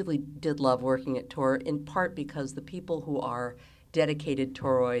 I really did love working at Tor, in part because the people who are dedicated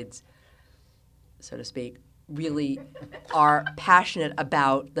Toroids, so to speak, really are passionate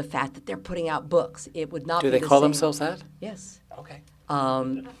about the fact that they're putting out books. It would not Do be they call same. themselves that? Yes. Okay.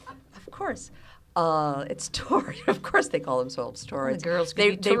 Of course. It's Tor. Of course they call themselves Toroids. The girls could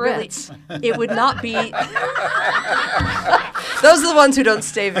be Tourette's. Really, it would not be... Those are the ones who don't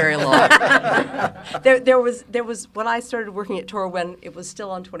stay very long. There was when I started working at Tor, when it was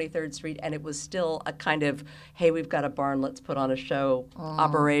still on 23rd Street, and it was still a kind of, hey, we've got a barn, let's put on a show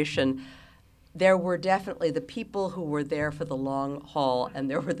operation. There were definitely the people who were there for the long haul, and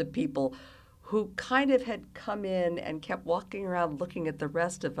there were the people who kind of had come in and kept walking around looking at the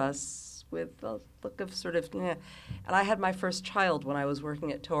rest of us with a look of sort of, eh. And I had my first child when I was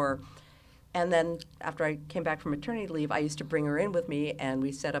working at Tor. And then after I came back from maternity leave, I used to bring her in with me, and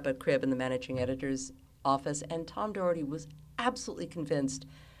we set up a crib in the managing editor's office. And Tom Doherty was absolutely convinced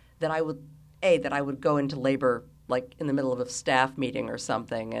that I would go into labor like in the middle of a staff meeting or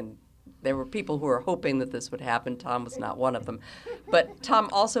something. And there were people who were hoping that this would happen. Tom was not one of them. But Tom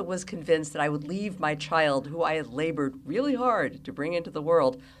also was convinced that I would leave my child, who I had labored really hard to bring into the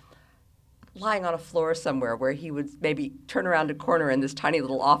world, lying on a floor somewhere where he would maybe turn around a corner in this tiny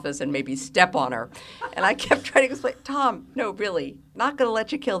little office and maybe step on her. And I kept trying to explain, Tom, no, really, not going to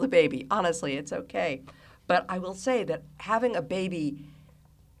let you kill the baby. Honestly, it's okay. But I will say that having a baby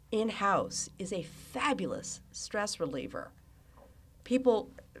in-house is a fabulous stress reliever.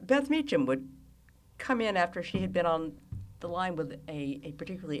 Beth Meacham would come in after she had been on the line with a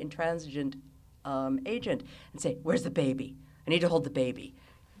particularly intransigent agent and say, where's the baby? I need to hold the baby.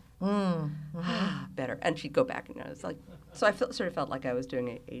 Better. And she'd go back and it's like, so I sort of felt like I was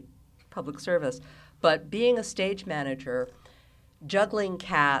doing a public service. But being a stage manager, juggling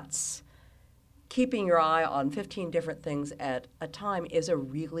cats, keeping your eye on 15 different things at a time is a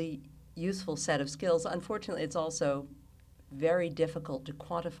really useful set of skills. Unfortunately, it's also very difficult to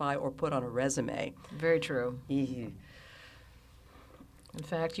quantify or put on a resume. Very true. In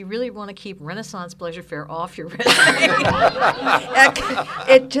fact, you really want to keep Renaissance Pleasure Fair off your resume.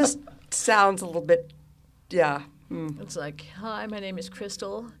 It just sounds a little bit, yeah. It's like, hi, my name is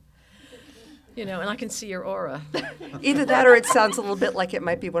Crystal, and I can see your aura. Either that or it sounds a little bit like it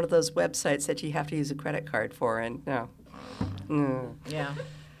might be one of those websites that you have to use a credit card for, and no. Yeah.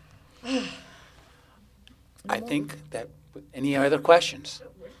 I think that, any other questions?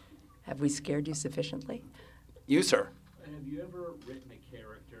 Have we scared you sufficiently? You, sir. Have you ever written a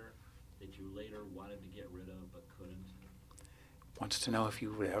character that wants to know if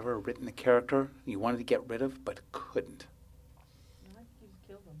you've ever written a character you wanted to get rid of but couldn't. No, I think you just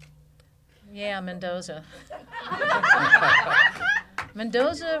killed them. Yeah, Mendoza.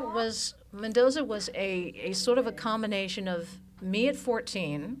 Mendoza was a sort of a combination of me at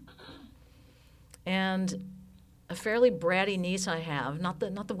 14 and a fairly bratty niece I have, not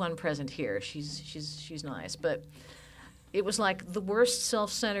the one present here. She's nice, but it was like the worst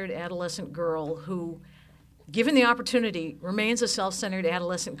self-centered adolescent girl who, given the opportunity, remains a self-centered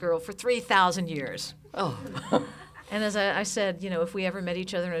adolescent girl for 3,000 years. Oh. And as I said, if we ever met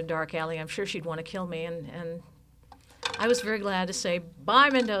each other in a dark alley, I'm sure she'd want to kill me. And I was very glad to say, bye,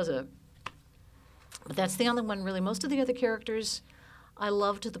 Mendoza. But that's the only one, really. Most of the other characters I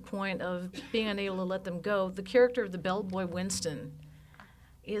love to the point of being unable to let them go. The character of the bellboy Winston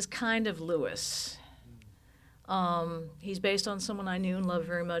is kind of Lewis. He's based on someone I knew and loved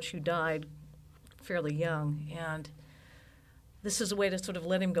very much who died fairly young. And this is a way to sort of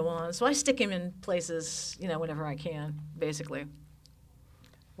let him go on. So I stick him in places, whenever I can, basically.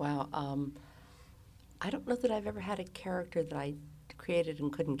 Wow. I don't know that I've ever had a character that I created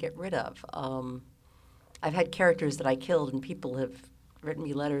and couldn't get rid of. I've had characters that I killed, and people have written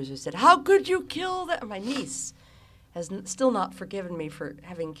me letters or said, "How could you kill that?" My niece has still not forgiven me for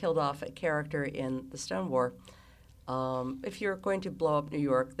having killed off a character in the Stone War. If you're going to blow up New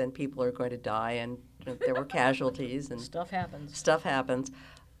York, then people are going to die, and there were casualties. And Stuff happens. Stuff happens.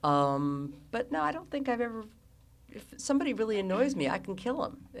 But no, I don't think I've ever... If somebody really annoys me, I can kill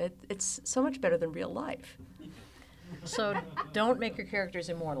them. It's so much better than real life. So don't make your characters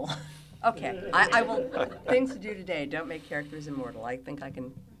immortal. Okay, I will... Things to do today, don't make characters immortal. I think I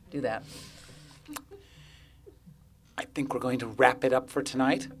can do that. I think we're going to wrap it up for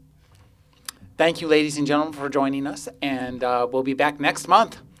tonight. Thank you, ladies and gentlemen, for joining us, and we'll be back next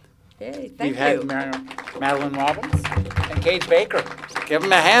month. Hey, thank We've you. had Madeline Robbins and Cage Baker. Give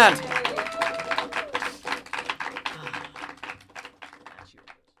them a hand.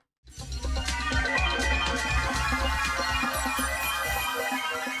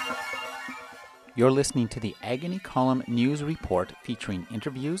 You're listening to the Agony Column News Report featuring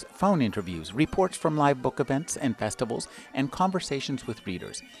interviews, phone interviews, reports from live book events and festivals, and conversations with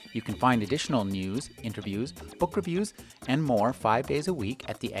readers. You can find additional news, interviews, book reviews, and more 5 days a week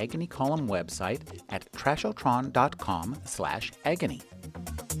at the Agony Column website at trashotron.com/agony.